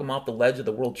sense. Talk him off the ledge of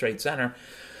the World Trade Center.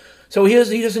 So he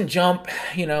doesn't jump,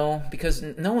 because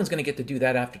no one's going to get to do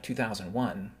that after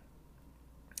 2001.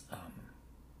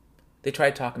 They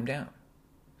try to talk him down.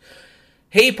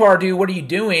 Hey, Pardue, what are you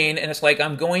doing? And it's like,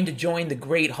 I'm going to join the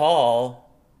Great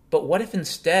Hall. But what if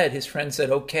instead his friend said,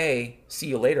 okay, see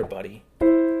you later, buddy.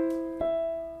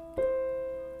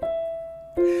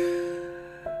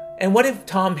 And what if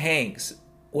Tom Hanks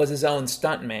was his own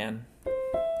stuntman?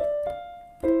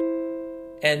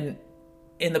 And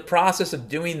in the process of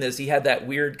doing this, he had that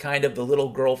weird kind of the little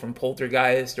girl from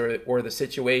Poltergeist or the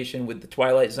situation with the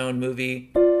Twilight Zone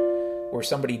movie where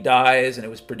somebody dies and it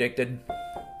was predicted.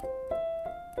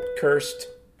 Cursed.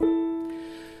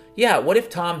 Yeah, what if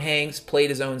Tom Hanks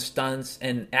played his own stunts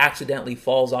and accidentally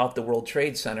falls off the World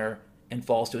Trade Center and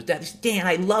falls to his death? Dan,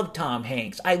 I love Tom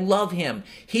Hanks. I love him.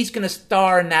 He's going to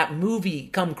star in that movie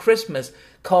come Christmas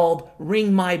called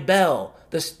Ring My Bell,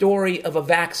 the story of a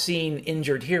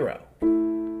vaccine-injured hero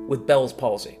with Bell's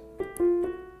palsy.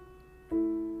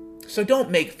 So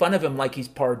don't make fun of him like he's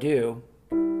Pardue.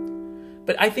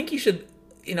 But I think you should,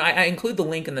 I include the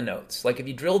link in the notes. Like if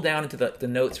you drill down into the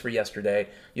notes for yesterday,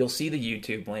 you'll see the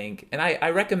YouTube link. And I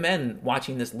recommend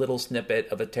watching this little snippet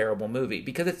of a terrible movie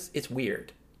because it's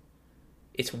weird.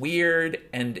 It's weird,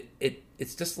 and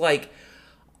it's just like,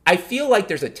 I feel like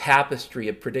there's a tapestry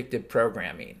of predictive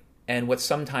programming and what's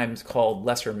sometimes called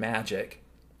lesser magic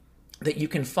that you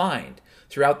can find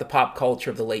throughout the pop culture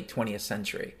of the late 20th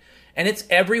century. And it's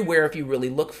everywhere if you really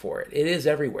look for it. It is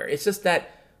everywhere. It's just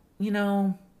that,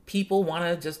 people want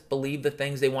to just believe the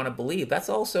things they want to believe. That's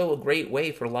also a great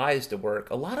way for lies to work.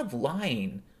 A lot of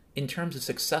lying, in terms of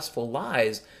successful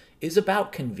lies, is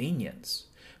about convenience.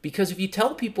 Because if you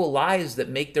tell people lies that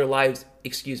make their lives,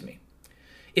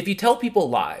 if you tell people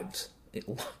lies,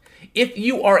 if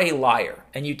you are a liar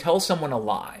and you tell someone a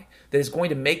lie that is going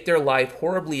to make their life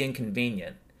horribly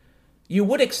inconvenient, you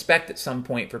would expect at some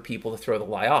point for people to throw the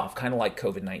lie off, kind of like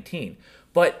COVID-19.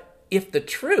 But if the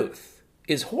truth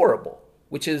is horrible,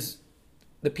 which is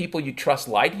the people you trust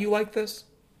lie to you like this,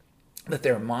 that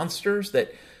they're monsters,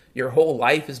 that your whole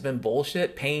life has been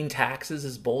bullshit, paying taxes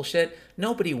is bullshit,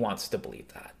 nobody wants to believe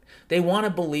that. They want to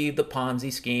believe the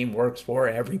Ponzi scheme works for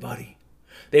everybody.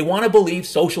 They want to believe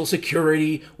Social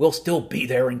Security will still be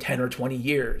there in 10 or 20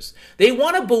 years. They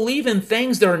want to believe in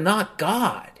things that are not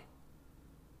God.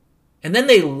 And then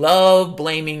they love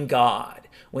blaming God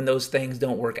when those things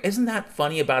don't work. Isn't that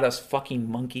funny about us fucking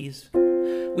monkeys?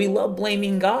 We love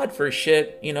blaming God for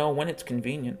shit, when it's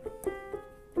convenient.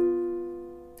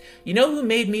 You know who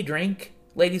made me drink,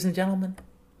 ladies and gentlemen?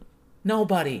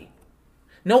 Nobody.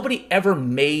 Nobody ever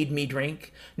made me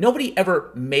drink. Nobody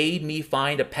ever made me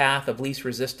find a path of least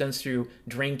resistance through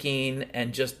drinking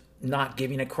and just not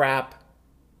giving a crap.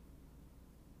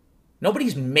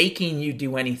 Nobody's making you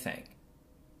do anything.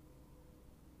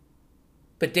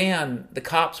 But Dan, the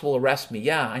cops will arrest me.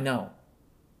 Yeah, I know.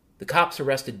 The cops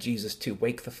arrested Jesus too.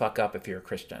 Wake the fuck up if you're a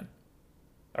Christian.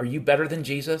 Are you better than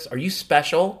Jesus? Are you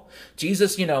special?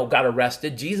 Jesus, got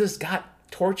arrested. Jesus got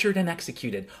tortured and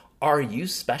executed. Are you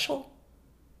special?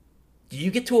 Do you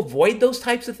get to avoid those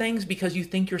types of things because you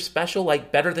think you're special,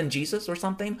 like better than Jesus or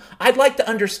something? I'd like to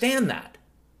understand that.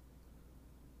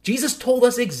 Jesus told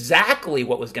us exactly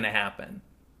what was going to happen.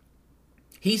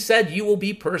 He said, you will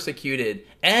be persecuted,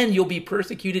 and you'll be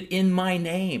persecuted in my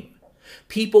name.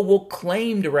 People will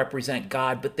claim to represent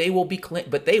God, but they will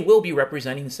be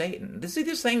representing Satan.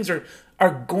 These things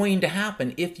are going to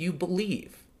happen if you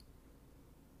believe.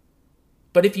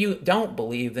 But if you don't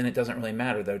believe, then it doesn't really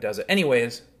matter, though, does it?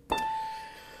 Anyways,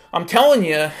 I'm telling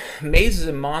you, Mazes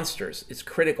and Monsters is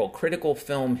critical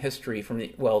film history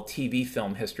TV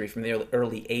film history from the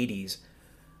early 80s.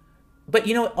 But,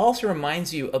 it also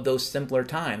reminds you of those simpler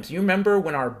times. You remember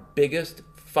when our biggest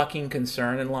fucking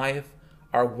concern in life,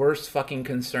 our worst fucking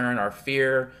concern, our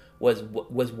fear was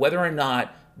whether or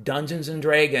not Dungeons and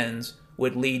Dragons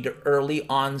would lead to early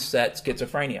onset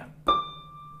schizophrenia.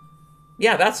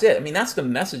 Yeah, that's it. I mean, that's the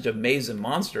message of Mazes and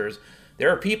Monsters.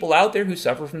 There are people out there who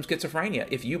suffer from schizophrenia.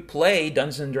 If you play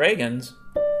Dungeons and Dragons,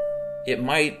 it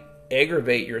might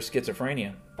aggravate your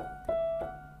schizophrenia.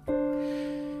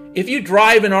 If you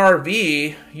drive an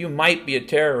RV, you might be a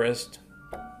terrorist.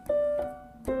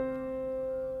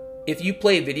 If you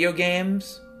play video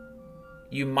games,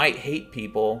 you might hate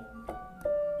people.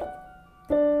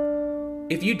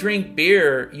 If you drink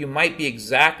beer, you might be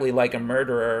exactly like a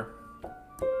murderer.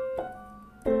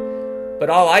 But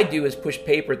all I do is push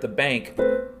paper at the bank.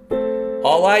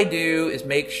 All I do is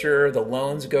make sure the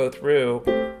loans go through.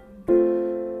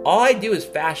 All I do is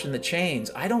fashion the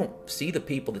chains. I don't see the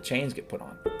people the chains get put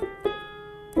on.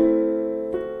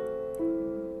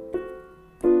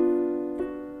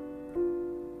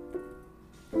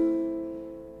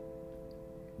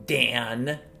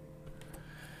 Dan.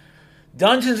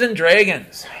 Dungeons and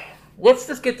Dragons. Let's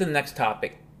just get to the next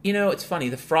topic. It's funny.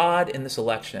 The fraud in this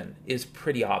election is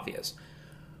pretty obvious.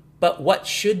 But what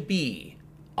should be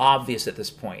obvious at this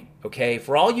point, okay?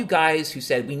 For all you guys who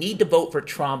said we need to vote for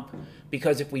Trump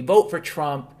because if we vote for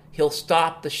Trump, he'll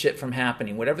stop the shit from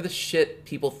happening. Whatever the shit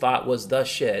people thought was the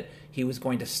shit, he was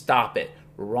going to stop it.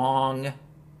 Wrong.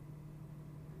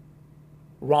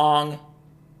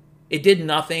 It did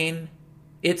nothing.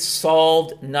 It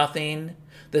solved nothing.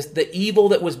 The evil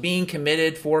that was being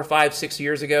committed 4, 5, 6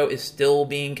 years ago is still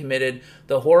being committed.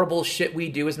 The horrible shit we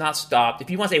do is not stopped. If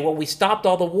you want to say, well, we stopped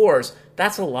all the wars,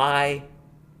 that's a lie.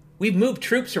 We've moved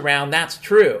troops around, that's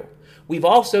true. We've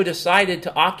also decided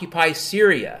to occupy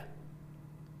Syria.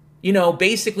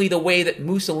 Basically the way that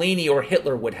Mussolini or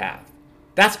Hitler would have.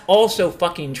 That's also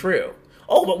fucking true.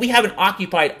 Oh, but we haven't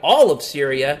occupied all of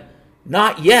Syria.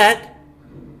 Not yet.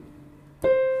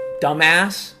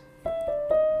 Dumbass.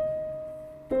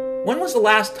 When was the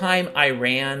last time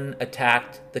Iran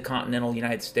attacked the continental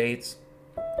United States?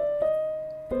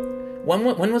 When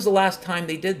was the last time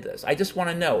they did this? I just want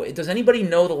to know. Does anybody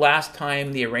know the last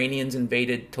time the Iranians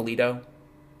invaded Toledo?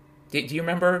 Do you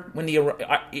remember when the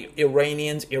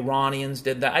Iranians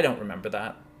did that? I don't remember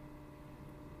that.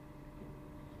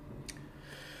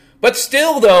 But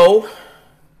still, though,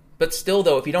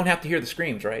 if you don't have to hear the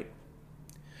screams, right?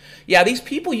 Yeah, these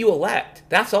people you elect,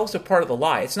 that's also part of the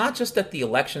lie. It's not just that the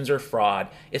elections are fraud.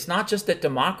 It's not just that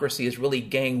democracy is really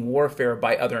gang warfare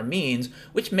by other means,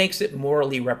 which makes it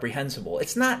morally reprehensible.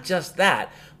 It's not just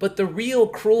that. But the real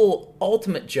cruel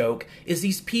ultimate joke is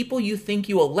these people you think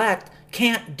you elect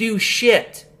can't do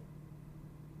shit.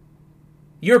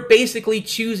 You're basically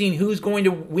choosing who's going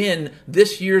to win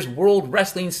this year's World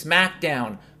Wrestling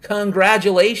SmackDown.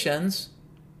 Congratulations.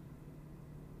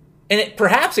 And it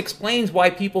perhaps explains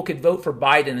why people could vote for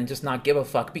Biden and just not give a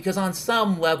fuck, because on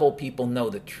some level, people know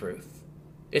the truth.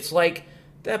 It's like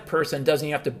that person doesn't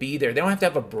even have to be there. They don't have to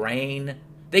have a brain.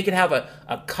 They could have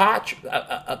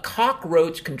a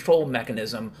cockroach control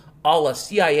mechanism a la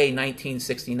CIA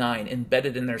 1969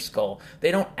 embedded in their skull.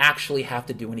 They don't actually have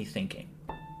to do any thinking.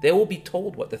 They will be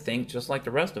told what to think, just like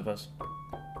the rest of us.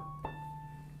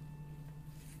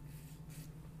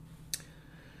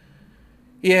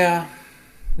 Yeah.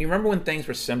 You remember when things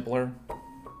were simpler?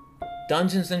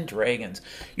 Dungeons and Dragons.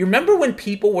 You remember when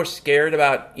people were scared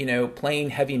about, playing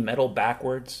heavy metal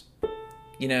backwards?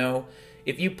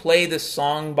 If you play this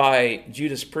song by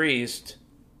Judas Priest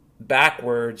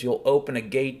backwards, you'll open a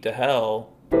gate to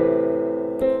hell.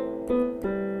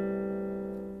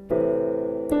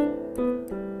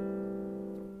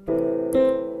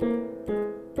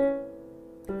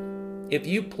 If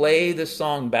you play this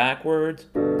song backwards,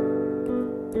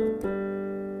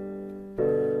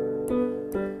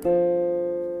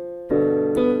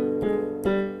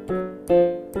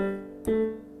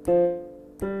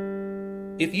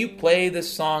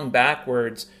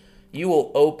 you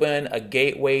will open a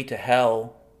gateway to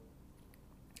hell.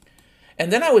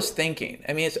 And then I was thinking,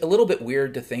 it's a little bit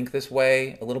weird to think this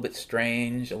way, a little bit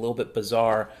strange, a little bit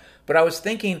bizarre, but I was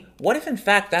thinking, what if in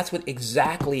fact that's what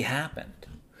exactly happened?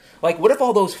 Like, what if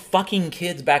all those fucking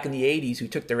kids back in the 80s who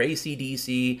took their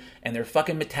AC/DC and their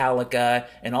fucking Metallica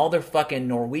and all their fucking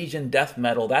Norwegian death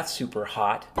metal, that's super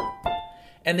hot,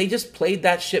 and they just played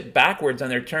that shit backwards on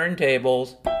their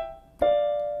turntables,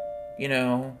 you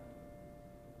know?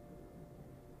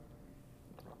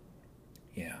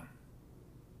 Yeah.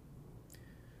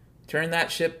 Turn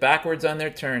that shit backwards on their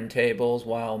turntables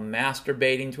while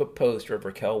masturbating to a poster of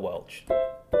Raquel Welch.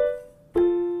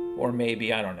 Or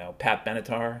maybe, I don't know, Pat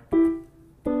Benatar?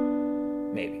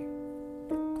 Maybe.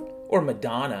 Or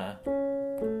Madonna.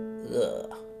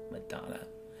 Ugh, Madonna.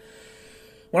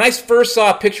 When I first saw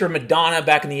a picture of Madonna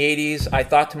back in the 80s, I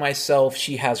thought to myself,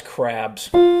 she has crabs.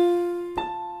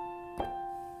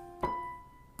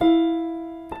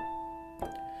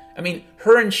 I mean,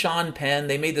 her and Sean Penn,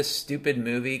 they made this stupid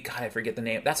movie. God, I forget the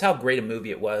name. That's how great a movie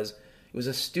it was. It was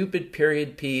a stupid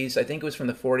period piece. I think it was from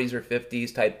the 40s or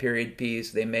 50s type period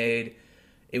piece they made.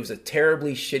 It was a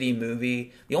terribly shitty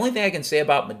movie. The only thing I can say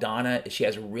about Madonna is she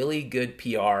has really good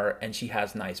PR and she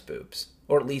has nice boobs.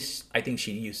 Or at least I think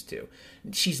she used to.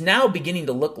 She's now beginning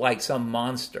to look like some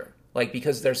monster. Like,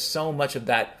 because there's so much of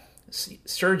that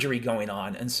surgery going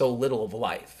on and so little of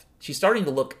life. She's starting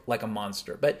to look like a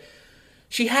monster. But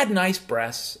she had nice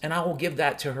breasts, and I will give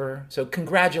that to her. So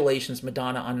congratulations,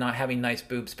 Madonna, on not having nice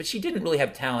boobs. But she didn't really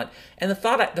have talent. And the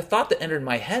thought that entered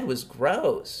my head was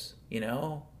gross, you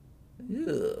know?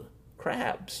 Ugh,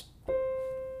 crabs.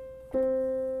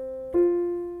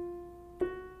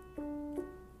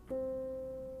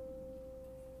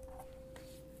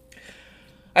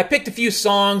 I picked a few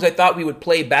songs I thought we would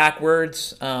play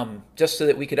backwards, just so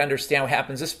that we could understand what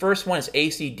happens. This first one is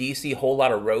AC/DC, Whole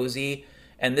Lotta Rosie.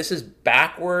 And this is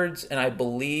backwards, and I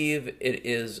believe it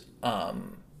is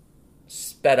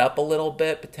sped up a little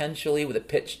bit, potentially, with a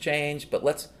pitch change. But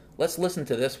let's listen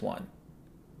to this one.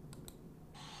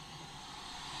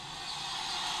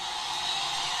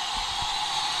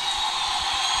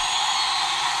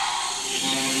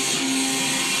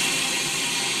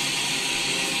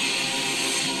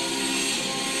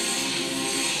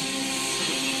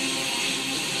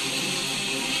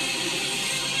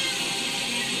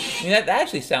 I mean, that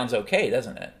actually sounds okay,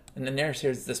 doesn't it? And then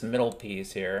here's this middle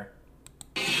piece here.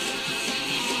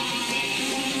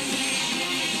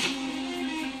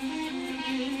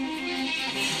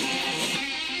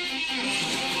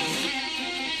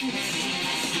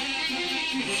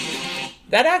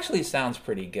 That actually sounds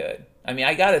pretty good. I mean,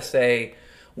 I gotta say,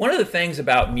 one of the things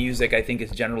about music I think is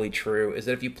generally true is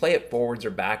that if you play it forwards or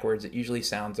backwards, it usually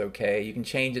sounds okay. You can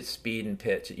change its speed and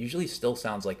pitch. It usually still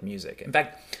sounds like music. In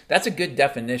fact, that's a good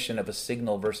definition of a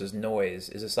signal versus noise,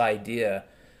 is this idea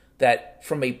that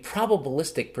from a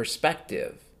probabilistic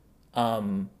perspective,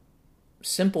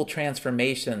 simple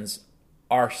transformations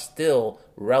are still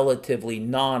relatively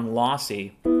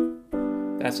non-lossy.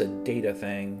 That's a data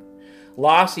thing.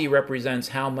 Lossy represents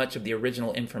how much of the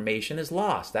original information is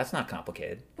lost. That's not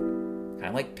complicated. Kind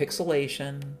of like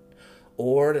pixelation,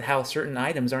 or how certain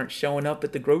items aren't showing up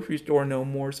at the grocery store no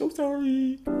more. So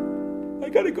sorry. I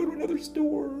gotta go to another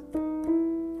store.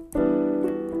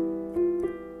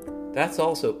 That's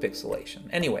also pixelation.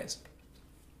 Anyways.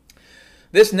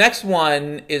 This next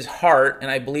one is Heart, and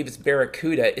I believe it's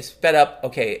Barracuda. It's sped up.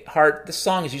 Okay, Heart, this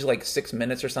song is usually like 6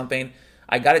 minutes or something.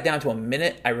 I got it down to a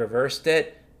minute. I reversed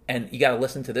it. And you gotta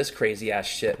listen to this crazy ass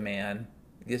shit, man.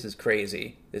 This is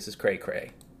crazy. This is cray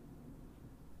cray.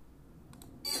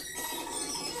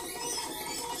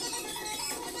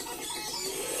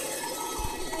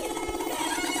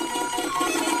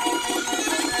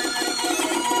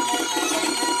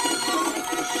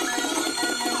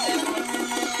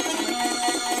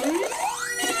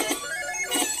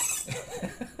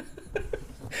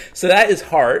 So that is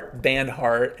Heart, band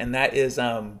Heart, and that is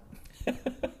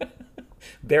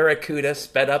Barracuda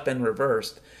sped up and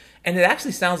reversed. And it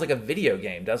actually sounds like a video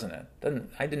game, doesn't it?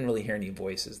 I didn't really hear any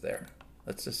voices there.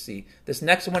 Let's just see. This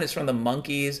next one is from the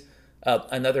Monkees,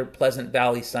 another Pleasant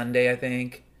Valley Sunday, I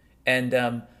think. And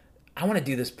I want to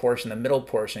do this portion, the middle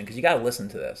portion, because you got to listen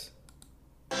to this.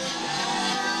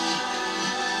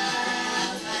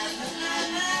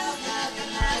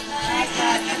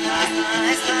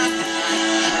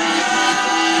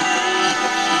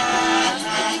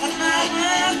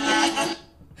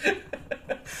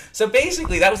 So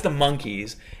basically, that was the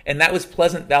Monkees, and that was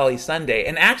Pleasant Valley Sunday.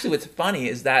 And actually, what's funny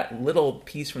is that little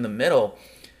piece from the middle.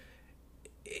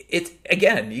 It's,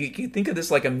 again, you think of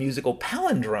this like a musical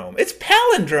palindrome. It's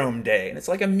palindrome day, and it's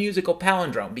like a musical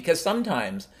palindrome, because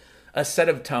sometimes a set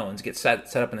of tones get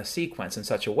set up in a sequence in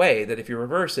such a way that if you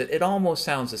reverse it, it almost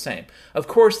sounds the same. Of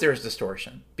course, there's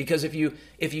distortion, because if you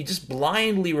just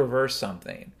blindly reverse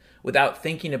something without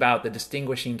thinking about the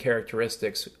distinguishing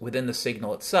characteristics within the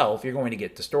signal itself, you're going to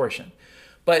get distortion.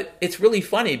 But it's really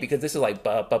funny because this is like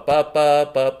ba ba ba ba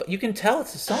ba. You can tell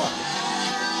it's a song.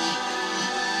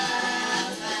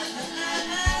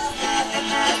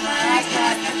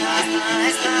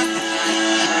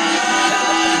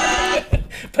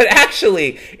 But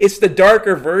actually, it's the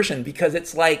darker version because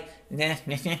it's like nah,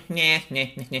 nah, nah, nah, nah,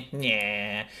 nah,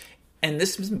 nah. And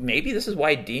this is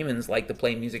why demons like to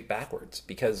play music backwards,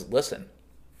 because listen,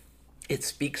 it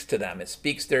speaks to them. It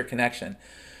speaks their connection.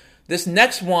 This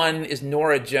next one is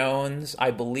Norah Jones.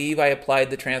 I believe I applied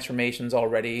the transformations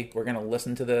already. We're going to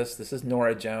listen to this. This is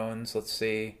Norah Jones. Let's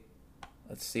see.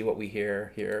 Let's see what we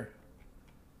hear here.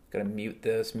 Going to mute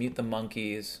this. Mute the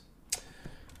monkeys.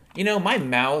 You know, my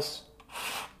mouse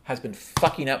has been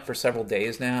fucking up for several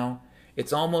days now.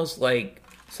 It's almost like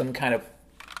some kind of...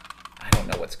 I don't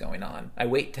know what's going on. I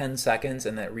wait 10 seconds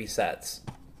and then it resets.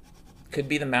 Could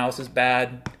be the mouse is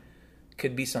bad.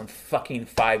 Could be some fucking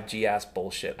 5G ass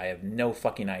bullshit. I have no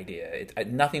fucking idea.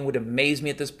 Nothing would amaze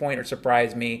me at this point or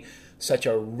surprise me. Such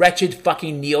a wretched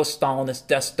fucking neo-Stalinist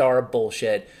Death Star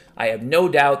bullshit. I have no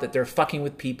doubt that they're fucking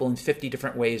with people in 50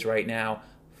 different ways right now.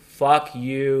 Fuck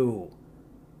you,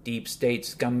 deep state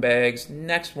scumbags.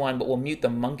 Next one, but we'll mute the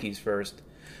monkeys first.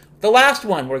 The last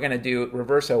one we're going to do,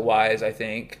 reverso-wise, I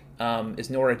think, is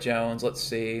Norah Jones. Let's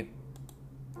see.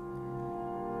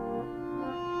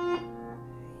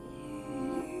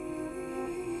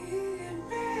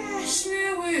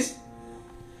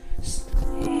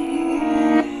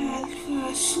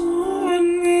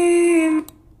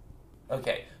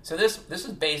 Okay, so this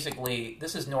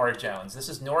is Norah Jones. This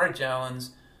is Norah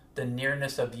Jones, The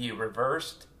Nearness of You,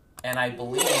 reversed, and I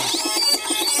believe...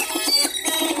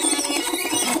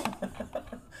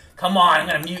 Come on, I'm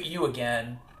going to mute you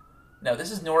again. No, this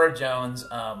is Norah Jones.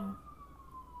 I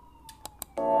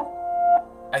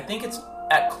think it's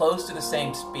at close to the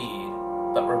same speed,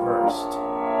 but reversed.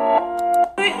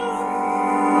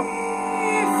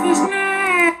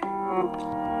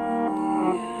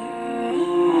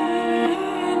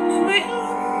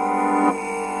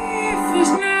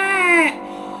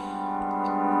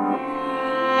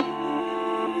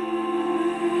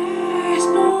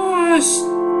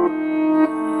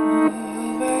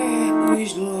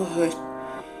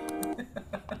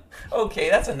 Okay,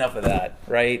 that's enough of that,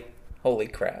 right? Holy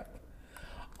crap.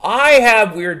 I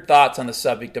have weird thoughts on the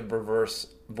subject of reverse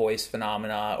voice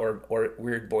phenomena or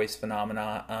weird voice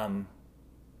phenomena.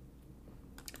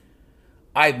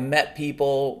 I've met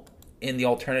people in the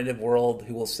alternative world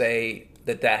who will say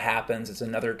that happens. It's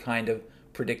another kind of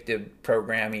predictive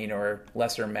programming or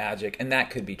lesser magic, and that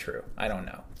could be true. I don't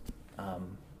know.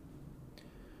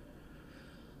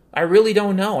 I really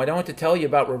don't know. I don't have to tell you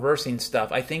about reversing stuff.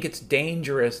 I think it's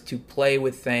dangerous to play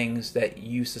with things that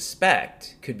you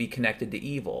suspect could be connected to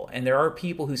evil. And there are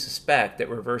people who suspect that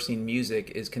reversing music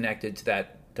is connected to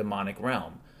that demonic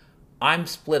realm. I'm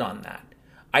split on that.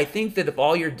 I think that if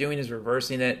all you're doing is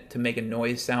reversing it to make a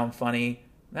noise sound funny,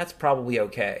 that's probably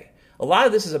okay. A lot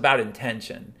of this is about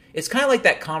intention. It's kind of like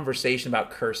that conversation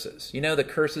about curses. You know, the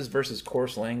curses versus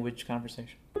coarse language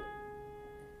conversation?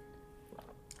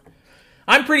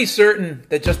 I'm pretty certain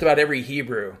that just about every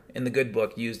Hebrew in the good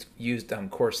book used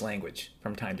coarse language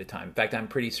from time to time. In fact, I'm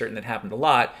pretty certain that happened a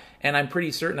lot, and I'm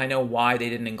pretty certain I know why they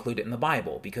didn't include it in the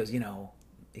Bible, because, you know,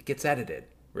 it gets edited,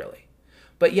 really.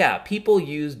 But yeah, people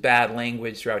use bad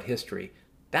language throughout history.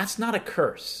 That's not a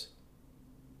curse.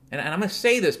 And I'm going to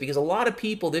say this because a lot of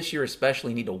people this year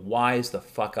especially need to wise the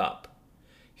fuck up.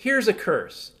 Here's a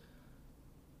curse.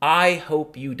 I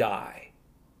hope you die.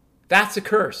 That's a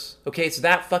curse, okay? It's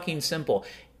that fucking simple.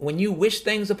 When you wish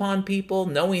things upon people,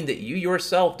 knowing that you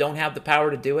yourself don't have the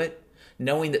power to do it,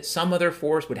 knowing that some other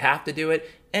force would have to do it,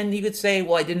 and you could say,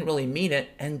 well, I didn't really mean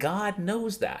it, and God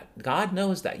knows that. God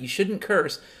knows that. You shouldn't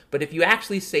curse, but if you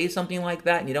actually say something like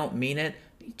that and you don't mean it,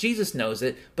 Jesus knows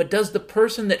it, but does the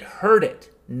person that heard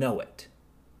it know it?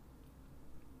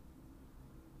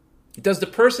 Does the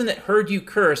person that heard you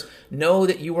curse know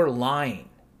that you were lying,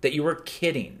 that you were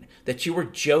kidding, that you were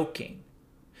joking?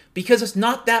 Because it's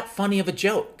not that funny of a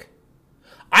joke.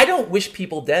 I don't wish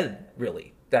people dead,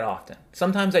 really, that often.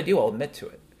 Sometimes I do, I'll admit to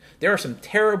it. There are some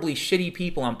terribly shitty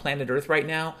people on planet Earth right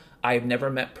now I have never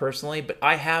met personally, but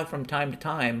I have from time to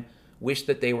time wished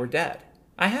that they were dead.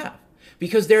 I have.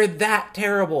 Because they're that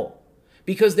terrible.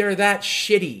 Because they're that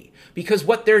shitty. Because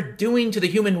what they're doing to the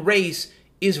human race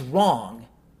is wrong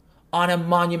on a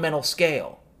monumental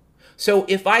scale. So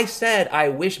if I said I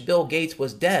wish Bill Gates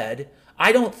was dead,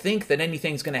 I don't think that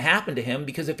anything's going to happen to him,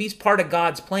 because if he's part of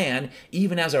God's plan,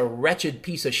 even as a wretched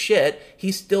piece of shit,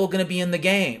 he's still going to be in the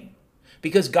game.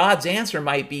 Because God's answer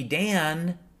might be,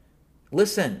 Dan,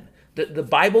 Listen, the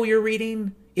Bible you're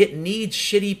reading, it needs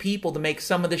shitty people to make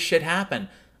some of this shit happen.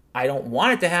 I don't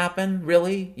want it to happen,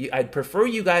 really. I'd prefer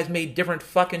you guys made different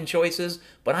fucking choices,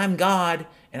 but I'm God,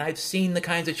 and I've seen the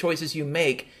kinds of choices you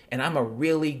make, and I'm a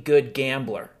really good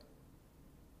gambler.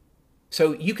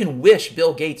 So you can wish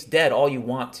Bill Gates dead all you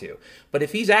want to, but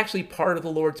if he's actually part of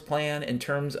the Lord's plan in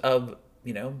terms of,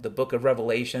 the book of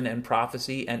Revelation and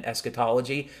prophecy and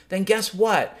eschatology, then guess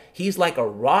what? He's like a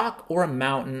rock or a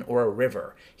mountain or a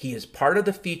river. He is part of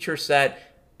the feature set.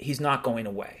 He's not going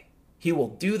away. He will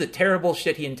do the terrible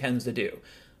shit he intends to do.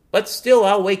 But still,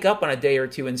 I'll wake up on a day or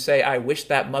two and say, I wish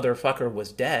that motherfucker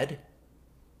was dead.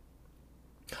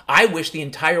 I wish the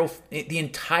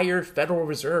entire Federal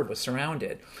Reserve was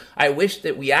surrounded. I wish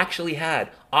that we actually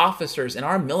had officers in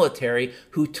our military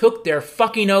who took their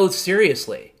fucking oaths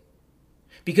seriously.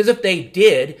 Because if they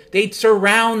did, they'd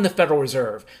surround the Federal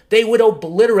Reserve. They would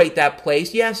obliterate that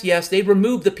place. Yes, they'd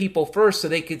remove the people first so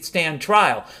they could stand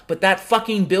trial. But that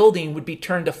fucking building would be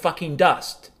turned to fucking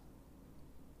dust.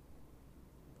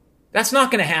 That's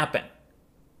not going to happen.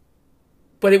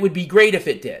 But it would be great if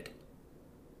it did.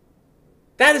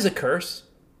 That is a curse.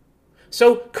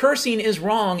 So cursing is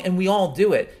wrong and we all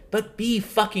do it. But be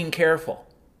fucking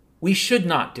careful. We should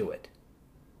not do it.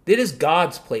 It is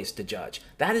God's place to judge.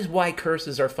 That is why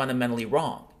curses are fundamentally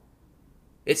wrong.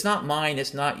 It's not mine,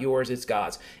 it's not yours, it's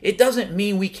God's. It doesn't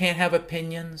mean we can't have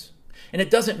opinions, and it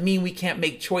doesn't mean we can't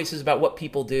make choices about what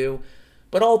people do,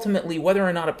 but ultimately, whether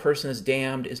or not a person is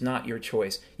damned is not your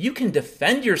choice. You can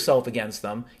defend yourself against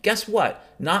them. Guess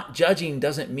what? Not judging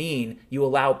doesn't mean you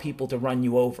allow people to run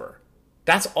you over.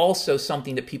 That's also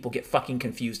something that people get fucking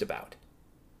confused about.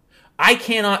 I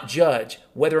cannot judge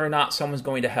whether or not someone's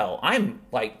going to hell. I'm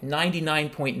like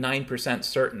 99.9%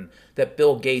 certain that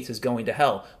Bill Gates is going to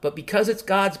hell. But because it's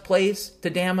God's place to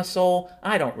damn a soul,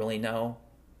 I don't really know.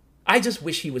 I just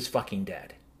wish he was fucking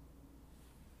dead.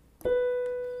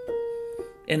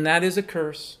 And that is a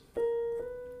curse.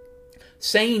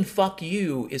 Saying fuck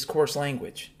you is coarse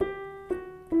language.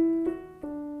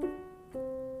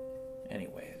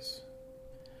 Anyways.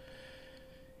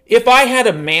 If I had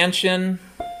a mansion...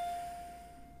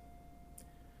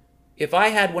 If I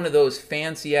had one of those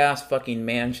fancy-ass fucking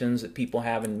mansions that people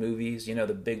have in movies,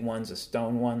 the big ones, the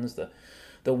stone ones,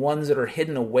 the ones that are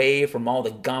hidden away from all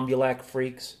the Gombulac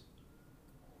freaks,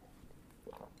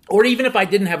 or even if I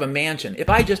didn't have a mansion, if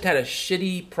I just had a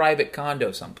shitty private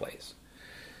condo someplace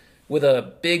with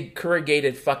a big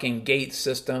corrugated fucking gate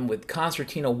system with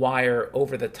concertina wire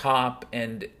over the top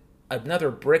and another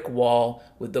brick wall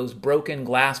with those broken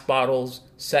glass bottles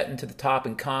set into the top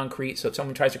in concrete, so if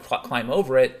someone tries to climb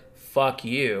over it, fuck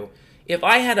you. If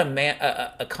I had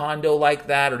a condo like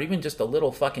that, or even just a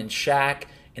little fucking shack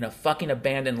in a fucking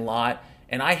abandoned lot,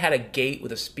 and I had a gate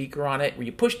with a speaker on it where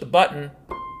you push the button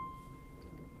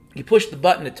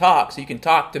to talk, so you can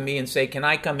talk to me and say, can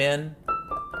I come in?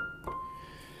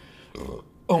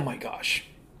 Oh my gosh.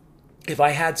 If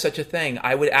I had such a thing,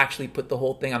 I would actually put the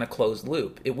whole thing on a closed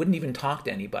loop. It wouldn't even talk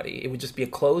to anybody. It would just be a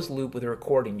closed loop with a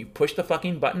recording. You push the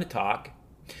fucking button to talk.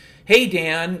 Hey,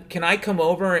 Dan, can I come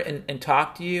over and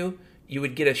talk to you? You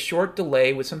would get a short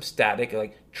delay with some static,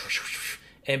 like,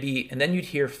 and then you'd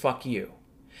hear fuck you.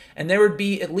 And there would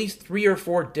be at least 3 or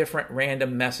 4 different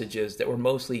random messages that were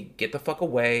mostly get the fuck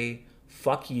away,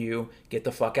 fuck you, get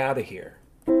the fuck out of here.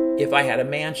 If I had a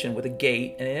mansion with a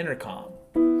gate and an intercom.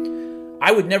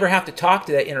 I would never have to talk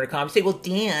to that intercom and say, well,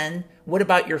 Dan, what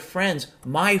about your friends?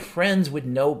 My friends would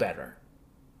know better.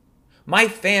 My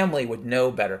family would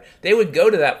know better. They would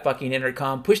go to that fucking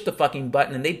intercom, push the fucking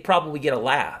button, and they'd probably get a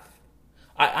laugh.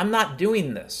 I'm not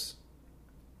doing this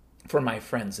for my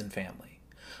friends and family.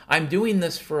 I'm doing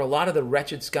this for a lot of the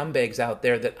wretched scumbags out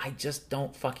there that I just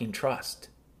don't fucking trust.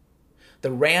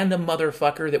 The random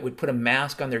motherfucker that would put a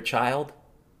mask on their child,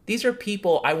 these are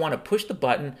people I want to push the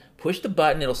button,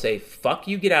 it'll say, fuck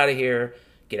you, get out of here,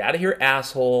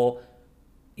 asshole,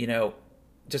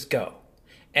 just go.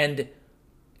 And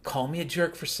call me a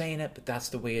jerk for saying it, but that's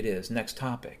the way it is. Next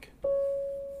topic.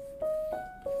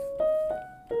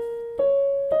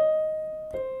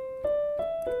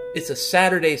 It's a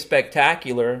Saturday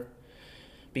spectacular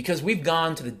because we've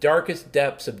gone to the darkest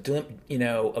depths of,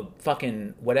 of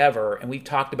fucking whatever, and we've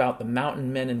talked about the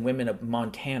mountain men and women of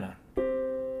Montana.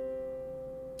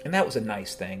 And that was a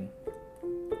nice thing.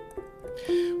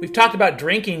 We've talked about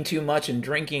drinking too much and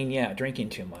drinking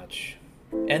too much.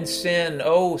 And sin,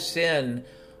 oh sin,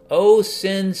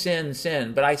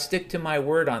 sin. But I stick to my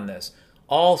word on this.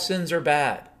 All sins are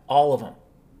bad, all of them.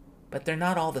 But they're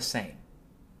not all the same.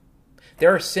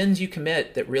 There are sins you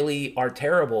commit that really are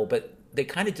terrible, but they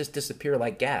kind of just disappear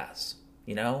like gas,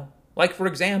 Like, for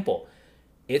example,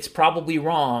 it's probably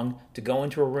wrong to go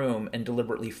into a room and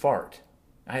deliberately fart.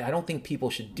 I don't think people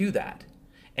should do that.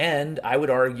 And I would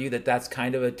argue that that's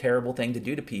kind of a terrible thing to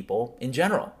do to people in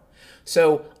general.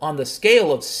 So on the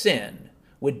scale of sin,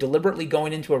 would deliberately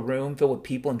going into a room filled with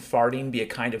people and farting be a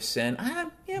kind of sin?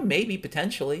 Yeah, maybe,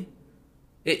 potentially.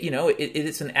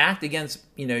 It's an act against,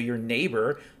 your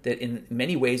neighbor that in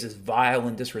many ways is vile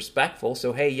and disrespectful.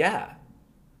 So, hey, yeah.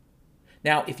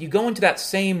 Now, if you go into that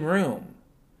same room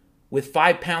with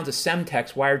 5 pounds of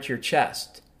Semtex wired to your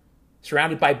chest,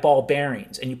 surrounded by ball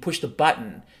bearings, and you push the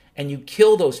button and you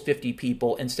kill those 50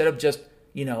 people instead of just,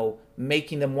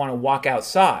 making them want to walk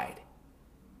outside,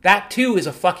 that too is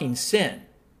a fucking sin.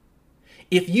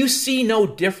 If you see no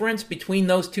difference between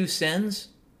those two sins,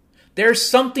 there's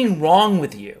something wrong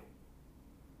with you.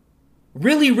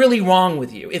 Really, really wrong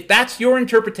with you. If that's your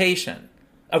interpretation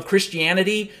of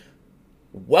Christianity,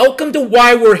 welcome to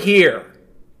why we're here.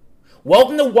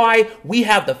 Welcome to why we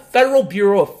have the Federal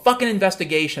Bureau of fucking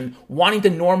Investigation wanting to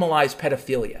normalize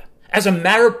pedophilia as a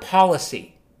matter of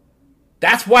policy.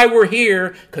 That's why we're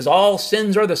here, because all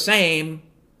sins are the same.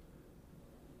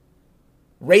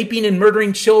 Raping and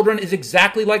murdering children is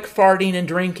exactly like farting and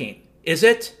drinking. Is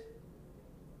it?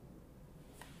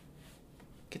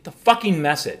 Get the fucking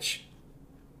message.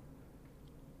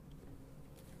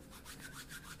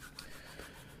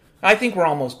 I think we're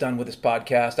almost done with this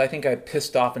podcast. I think I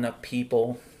pissed off enough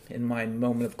people in my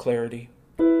moment of clarity.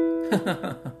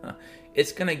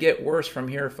 It's going to get worse from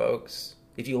here, folks.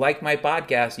 If you like my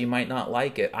podcast, you might not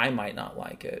like it. I might not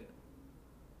like it.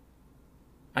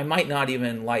 I might not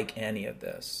even like any of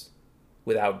this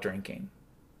without drinking.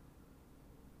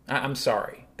 I'm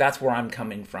sorry. That's where I'm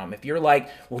coming from. If you're like,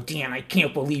 well, Dan, I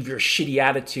can't believe your shitty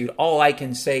attitude, all I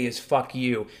can say is fuck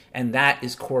you. And that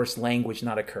is coarse language,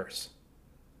 not a curse.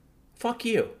 Fuck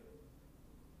you.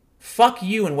 Fuck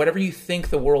you and whatever you think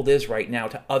the world is right now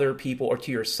to other people or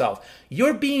to yourself.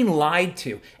 You're being lied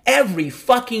to every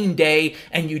fucking day,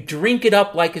 and you drink it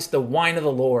up like it's the wine of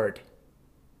the Lord.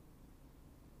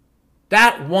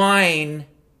 That wine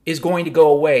is going to go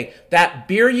away. That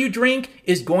beer you drink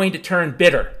is going to turn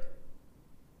bitter.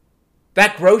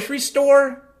 That grocery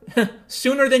store,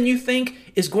 sooner than you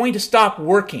think, is going to stop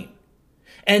working.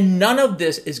 And none of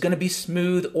this is going to be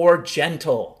smooth or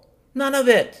gentle. None of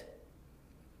it.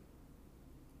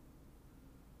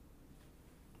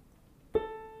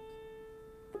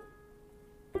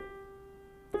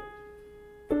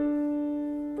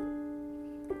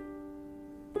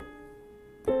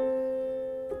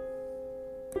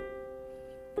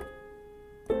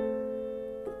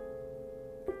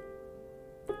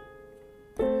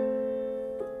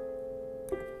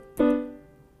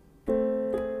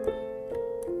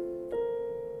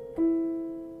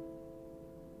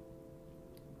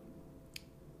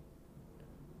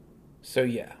 So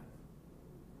yeah,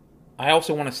 I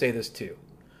also want to say this too.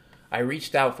 I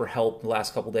reached out for help the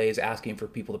last couple days asking for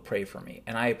people to pray for me,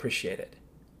 and I appreciate it.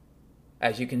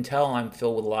 As you can tell, I'm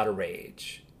filled with a lot of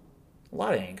rage, a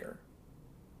lot of anger.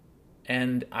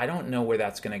 And I don't know where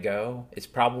that's going to go. It's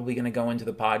probably going to go into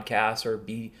the podcast or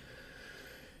be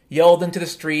yelled into the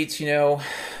streets, a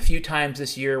few times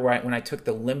this year when I took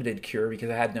the limited cure because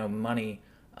I had no money.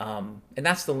 And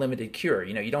that's the limited cure.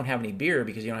 You don't have any beer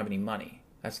because you don't have any money.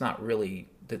 That's not really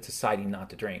deciding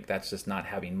not to drink. That's just not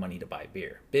having money to buy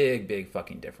beer. Big, big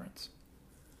fucking difference.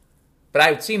 But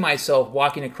I would see myself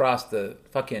walking across the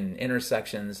fucking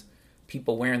intersections,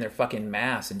 people wearing their fucking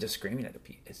masks and just screaming at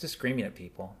people. It's just screaming at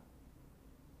people.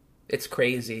 It's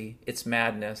crazy. It's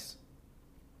madness.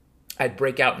 I'd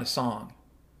break out in a song,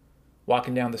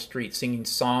 walking down the street, singing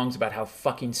songs about how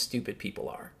fucking stupid people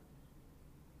are.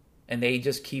 And they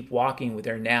just keep walking with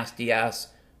their nasty-ass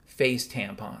face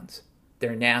tampons,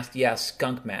 their nasty-ass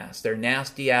skunk masks, their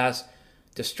nasty-ass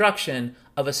destruction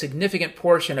of a significant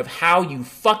portion of how you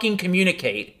fucking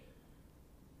communicate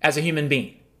as a human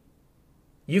being.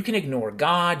 You can ignore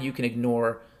God, you can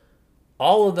ignore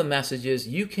all of the messages,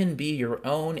 you can be your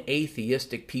own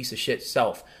atheistic piece of shit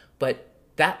self, but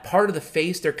that part of the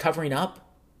face they're covering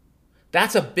up,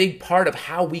 that's a big part of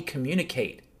how we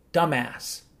communicate,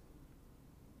 dumbass.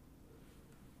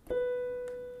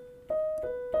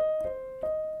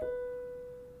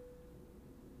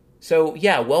 So,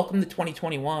 yeah, welcome to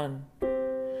 2021.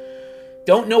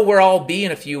 Don't know where I'll be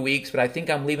in a few weeks, but I think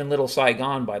I'm leaving Little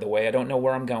Saigon, by the way. I don't know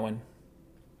where I'm going.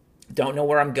 Don't know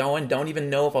where I'm going. Don't even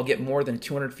know if I'll get more than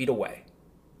 200 feet away.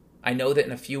 I know that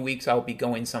in a few weeks I'll be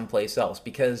going someplace else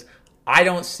because I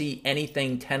don't see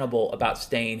anything tenable about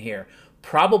staying here.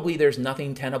 Probably there's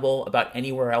nothing tenable about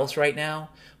anywhere else right now.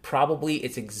 Probably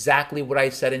it's exactly what I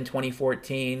said in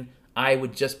 2014. I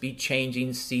would just be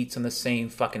changing seats on the same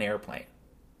fucking airplane.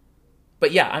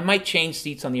 But yeah, I might change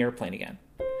seats on the airplane again.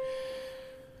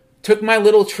 Took my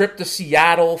little trip to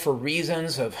Seattle for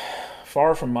reasons of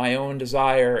far from my own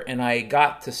desire, and I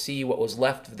got to see what was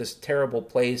left of this terrible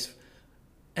place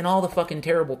and all the fucking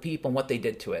terrible people and what they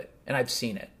did to it. And I've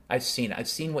seen it. I've seen it. I've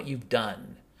seen what you've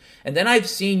done. And then I've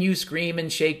seen you scream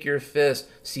and shake your fist,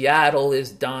 Seattle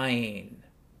is dying.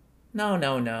 No.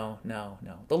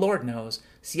 The Lord knows.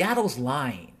 Seattle's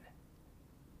lying.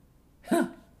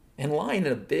 And lying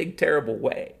in a big, terrible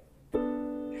way.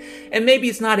 And maybe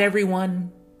it's not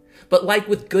everyone, but like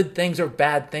with good things or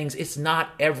bad things, it's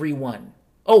not everyone.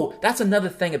 Oh, that's another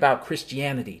thing about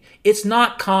Christianity. It's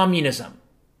not communism.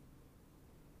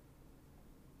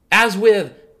 As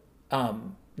with,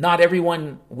 not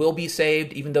everyone will be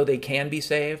saved, even though they can be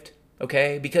saved,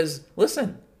 okay? Because,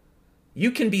 listen, you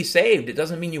can be saved. It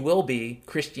doesn't mean you will be.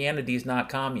 Christianity is not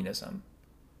communism.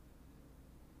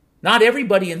 Not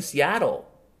everybody in Seattle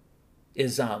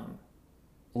is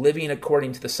living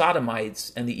according to the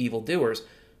sodomites and the evildoers,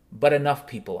 but enough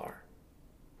people are.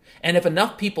 And if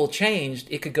enough people changed,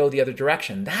 it could go the other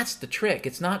direction. That's the trick.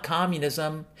 It's not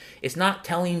communism. It's not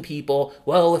telling people,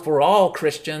 well, if we're all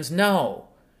Christians, no.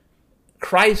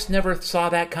 Christ never saw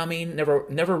that coming,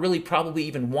 never really probably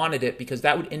even wanted it, because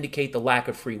that would indicate the lack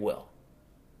of free will.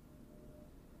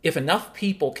 If enough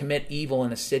people commit evil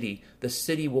in a city, the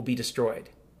city will be destroyed.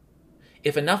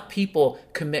 If enough people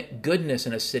commit goodness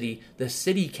in a city, the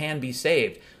city can be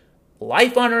saved.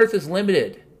 Life on earth is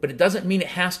limited, but it doesn't mean it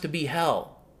has to be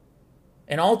hell.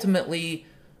 And ultimately,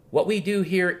 what we do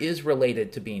here is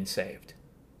related to being saved.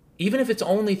 Even if it's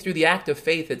only through the act of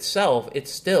faith itself, it's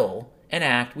still an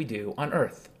act we do on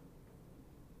earth.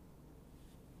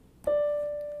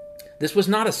 This was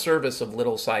not a service of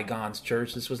Little Saigon's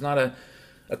church. This was not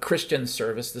a Christian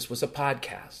service. This was a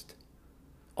podcast.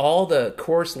 All the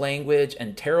coarse language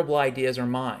and terrible ideas are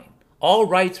mine. All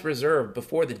rights reserved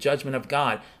before the judgment of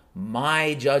God.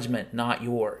 My judgment, not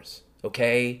yours.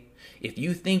 Okay? If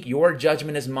you think your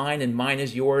judgment is mine and mine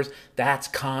is yours, that's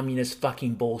communist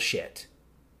fucking bullshit.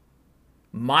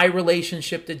 My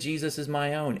relationship to Jesus is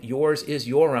my own. Yours is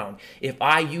your own. If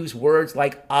I use words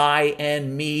like I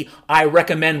and me, I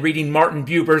recommend reading Martin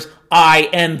Buber's I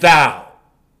and Thou.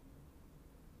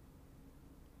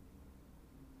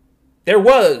 There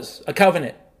was a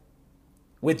covenant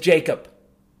with Jacob,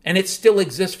 and it still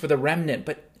exists for the remnant,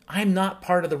 but I'm not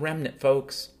part of the remnant,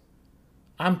 folks.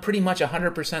 I'm pretty much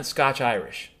 100%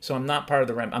 Scotch-Irish, so I'm not part of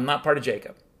the remnant. I'm not part of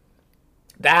Jacob.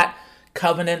 That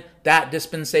covenant, that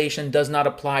dispensation does not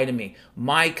apply to me.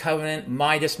 My covenant,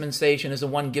 my dispensation is the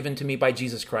one given to me by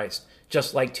Jesus Christ,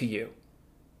 just like to you.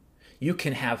 You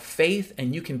can have faith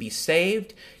and you can be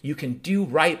saved. You can do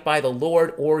right by the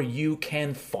Lord, or you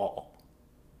can fall.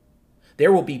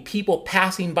 There will be people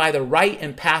passing by the right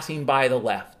and passing by the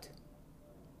left.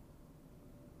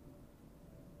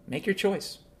 Make your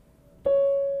choice.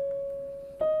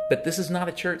 But this is not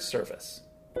a church service.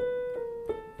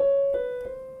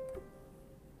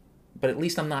 But at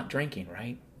least I'm not drinking,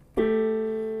 right?